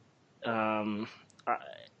enough. I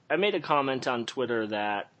made a comment on Twitter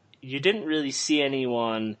that you didn't really see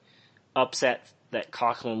anyone upset that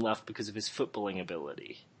Coquelin left because of his footballing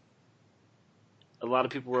ability. A lot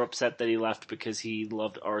of people were upset that he left because he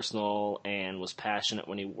loved Arsenal and was passionate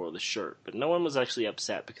when he wore the shirt. But no one was actually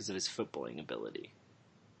upset because of his footballing ability.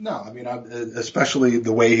 No, I mean, especially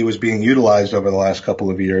the way he was being utilized over the last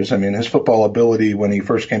couple of years. I mean, his football ability when he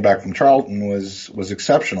first came back from Charlton was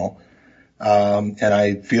exceptional. And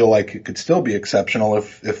I feel like it could still be exceptional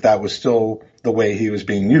if that was still the way he was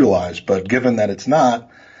being utilized. But given that it's not,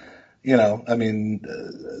 you know, I mean,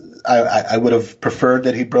 I would have preferred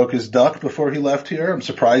that he broke his duck before he left here. I'm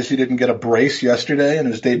surprised he didn't get a brace yesterday in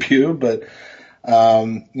his debut, but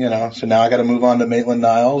you know, so now I got to move on to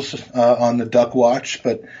Maitland-Niles on the duck watch.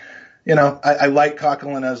 But you know, I like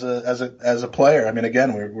Coquelin as a player. I mean,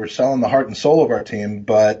 again, we're selling the heart and soul of our team,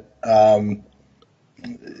 but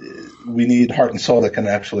we need heart and soul that can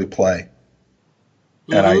actually play.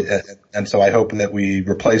 Mm-hmm. And so I hope that we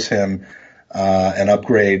replace him and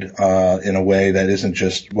upgrade in a way that isn't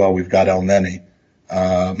just, well, we've got El Neni.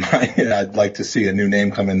 I'd like to see a new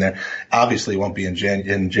name come in there. Obviously, it won't be in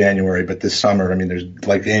January, but this summer, I mean, there's,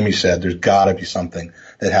 like Amy said, there's got to be something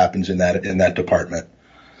that happens in that department.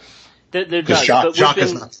 There does,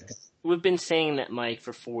 but we've been saying that, Mike,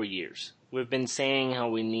 for 4 years. We've been saying how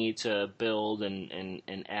we need to build and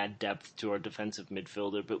add depth to our defensive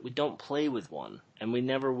midfielder, but we don't play with one, and we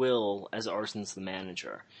never will as Arsen's the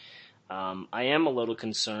manager. I am a little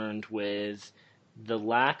concerned with the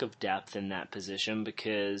lack of depth in that position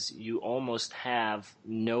because you almost have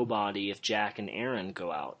nobody if Jack and Aaron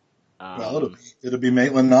go out. Well, it'll be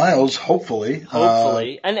Maitland-Niles, hopefully.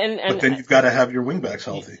 Hopefully. But then you've got to have your wingbacks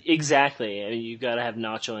healthy. Exactly. I mean, you've got to have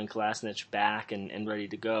Nacho and Kolasinac back and ready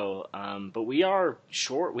to go. But we are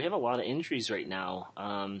short. We have a lot of injuries right now.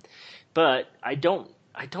 But I don't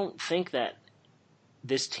think that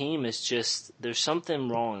this team is just, there's something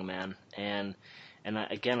wrong, man. And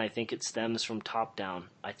I think it stems from top down.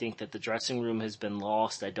 I think that the dressing room has been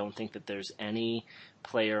lost. I don't think that there's any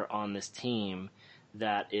player on this team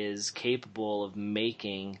that is capable of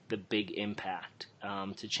making the big impact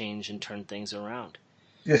to change and turn things around.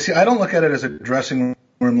 Yeah, see, I don't look at it as a dressing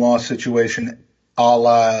room loss situation a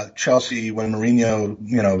la Chelsea when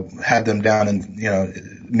Mourinho, had them down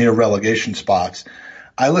in, near relegation spots.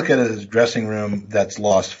 I look at it as a dressing room that's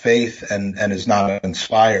lost faith and is not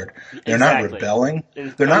inspired. They're not rebelling.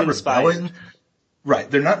 They're not rebelling.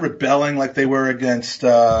 Right. They're not rebelling like they were against,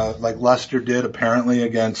 like Leicester did apparently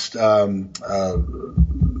against, the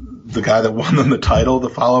guy that won them the title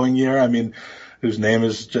the following year. I mean, whose name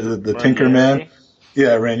is the Tinker Man.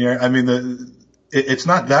 Yeah, Ranieri. I mean, it's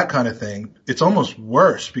not that kind of thing. It's almost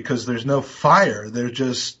worse because there's no fire. They're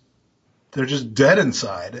just dead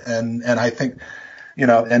inside. And I think,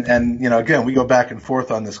 again, we go back and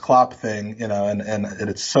forth on this Klopp thing, and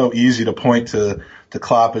it's so easy to point to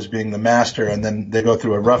Klopp as being the master, and then they go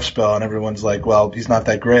through a rough spell and everyone's like, well, he's not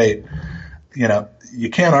that great. You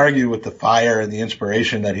can't argue with the fire and the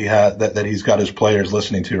inspiration that he had, that he's got his players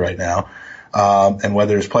listening to right now. And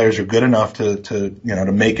whether his players are good enough to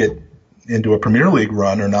make it into a Premier League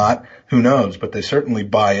run or not, who knows, but they certainly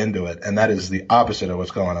buy into it. And that is the opposite of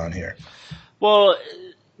what's going on here. Well,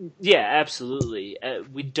 yeah, absolutely.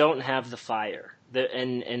 We don't have the fire.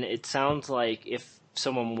 And it sounds like if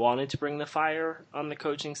someone wanted to bring the fire on the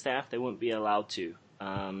coaching staff, they wouldn't be allowed to.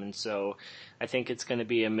 And so I think it's going to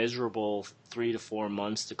be a miserable 3 to 4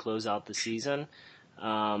 months to close out the season.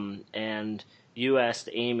 And you asked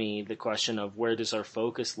Amy the question of where does our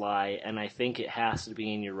focus lie, and I think it has to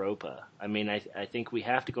be in Europa. I mean, I think we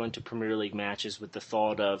have to go into Premier League matches with the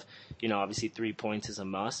thought of, obviously 3 points is a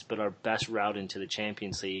must, but our best route into the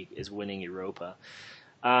Champions League is winning Europa.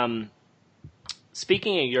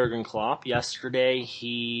 Speaking of Jurgen Klopp, yesterday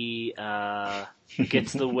he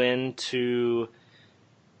gets the win to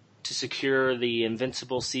secure the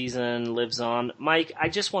invincible season, lives on. Mike, I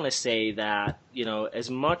just want to say that, as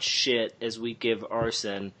much shit as we give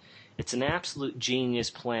Arsene, it's an absolute genius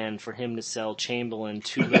plan for him to sell Chamberlain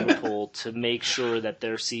to Liverpool to make sure that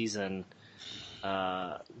their season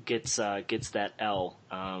gets that L.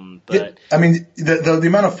 But I mean, the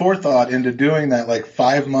amount of forethought into doing that, like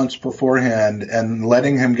 5 months beforehand, and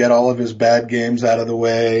letting him get all of his bad games out of the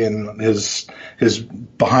way, and his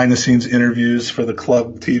behind the scenes interviews for the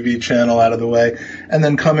club TV channel out of the way, and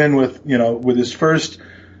then come in with his first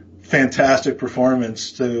fantastic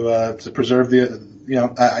performance to preserve the.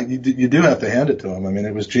 You do have to hand it to him. I mean,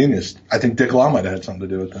 it was genius. I think Dick Law might have had something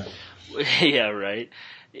to do with that. Yeah, right.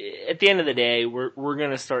 At the end of the day, we're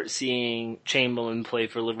going to start seeing Chamberlain play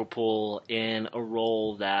for Liverpool in a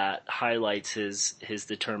role that highlights his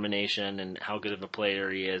determination and how good of a player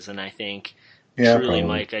he is. And I think, truly, probably.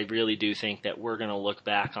 Mike, I really do think that we're going to look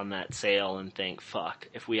back on that sale and think, fuck,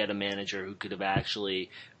 if we had a manager who could have actually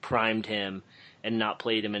primed him and not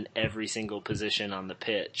played him in every single position on the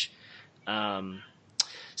pitch.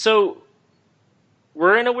 So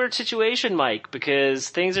we're in a weird situation, Mike, because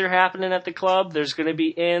things are happening at the club. There's going to be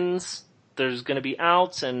ins, there's going to be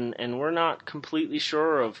outs, and we're not completely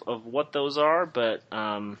sure of what those are, but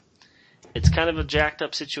it's kind of a jacked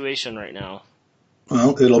up situation right now.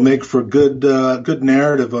 Well, it'll make for good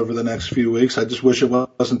narrative over the next few weeks. I just wish it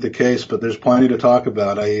wasn't the case, but there's plenty to talk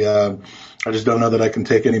about. I just don't know that I can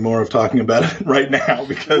take any more of talking about it right now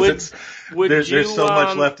because there's so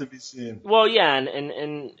much left to be seen. Well, yeah,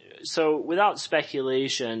 and so without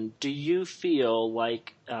speculation, do you feel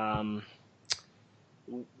like do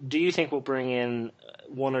you think we'll bring in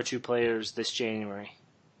 1 or 2 players this January?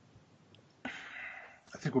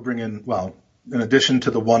 I think we'll bring in, well, in addition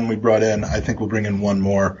to the one we brought in, I think we'll bring in one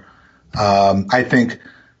more. I think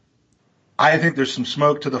there's some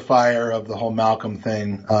smoke to the fire of the whole Malcolm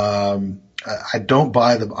thing. I don't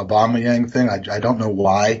buy the Aubameyang thing. I don't know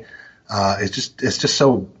why. It's just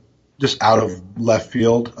so just out of left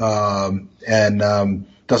field, and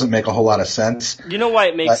doesn't make a whole lot of sense. You know why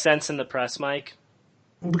it makes sense in the press, Mike?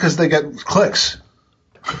 Because they get clicks.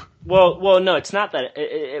 Well, no, it's not that.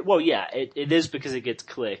 It is because it gets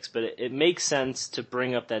clicks, but it makes sense to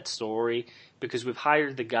bring up that story because we've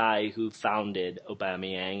hired the guy who founded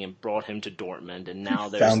Aubameyang and brought him to Dortmund, and now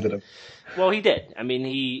there's Founded him. Well, he did. I mean,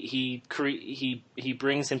 he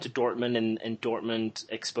brings him to Dortmund, and Dortmund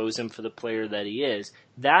expose him for the player that he is.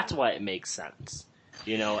 That's why it makes sense,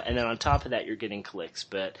 And then on top of that, you're getting clicks,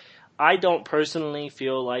 but. I don't personally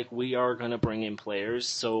feel like we are going to bring in players,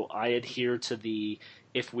 so I adhere to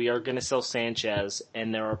if we are going to sell Sanchez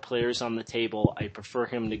and there are players on the table, I prefer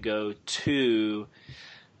him to go to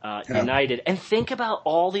United. And think about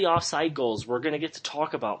all the offside goals we're going to get to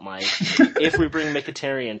talk about, Mike, if we bring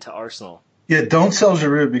Mkhitaryan to Arsenal. Yeah, don't sell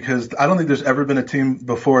Giroud because I don't think there's ever been a team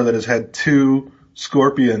before that has had two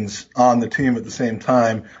Scorpions on the team at the same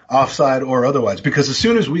time, offside or otherwise. Because as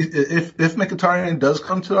soon as if Mkhitaryan does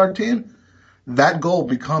come to our team, that goal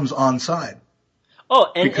becomes onside.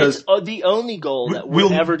 Oh, and it's the only goal that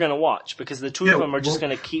we're ever going to watch because the two of them are just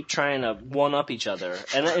going to keep trying to one up each other.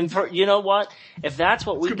 And for, you know what? If that's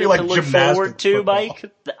what we get to look forward to, Mike,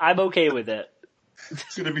 I'm okay with it.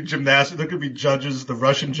 It's going to be gymnastics. There could be judges, the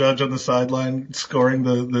Russian judge on the sideline scoring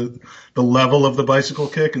the level of the bicycle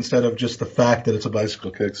kick instead of just the fact that it's a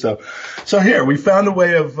bicycle kick. So here we found a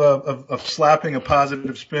way of slapping a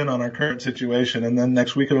positive spin on our current situation, and then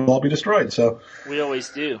next week it'll all be destroyed. So we always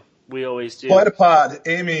do. Quite a pod.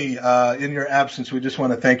 Amy, in your absence, we just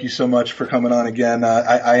want to thank you so much for coming on again.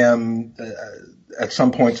 I am at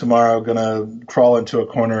some point tomorrow going to crawl into a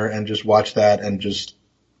corner and just watch that and just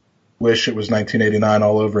wish it was 1989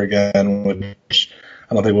 all over again, which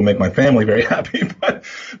I don't think will make my family very happy,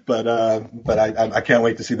 but I can't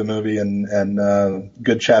wait to see the movie and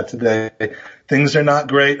good chat today. Things are not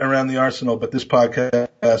great around the Arsenal, but this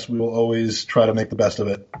podcast, we will always try to make the best of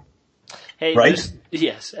it. Hey, right?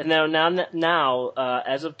 Yes. And now,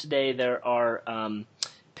 as of today, there are,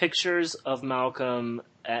 pictures of Malcolm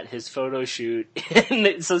at his photo shoot.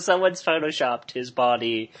 So someone's photoshopped his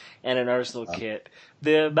body and an Arsenal kit.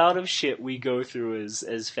 The amount of shit we go through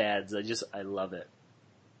as fans, I love it.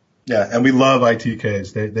 Yeah, and we love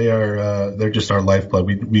ITKs. They're just our lifeblood.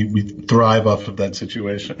 We thrive off of that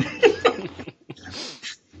situation.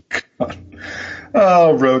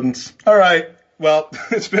 Oh, rodents. All right. Well,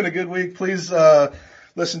 it's been a good week. Please,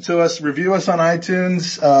 listen to us, review us on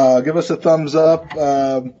iTunes, give us a thumbs up,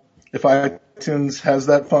 if iTunes has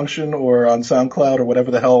that function, or on SoundCloud or whatever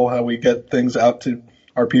the hell, how we get things out to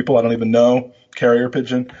our people. I don't even know. Carrier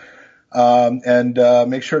pigeon. And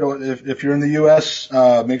make sure to, if you're in the U.S.,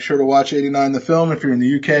 make sure to watch 89 the film. If you're in the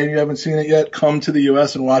U.K. and you haven't seen it yet, come to the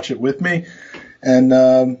U.S. and watch it with me. And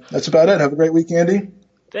that's about it. Have a great week, Andy.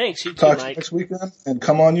 Thanks. You too, Talk Mike. next weekend, and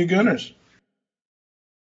come on, you Gooners.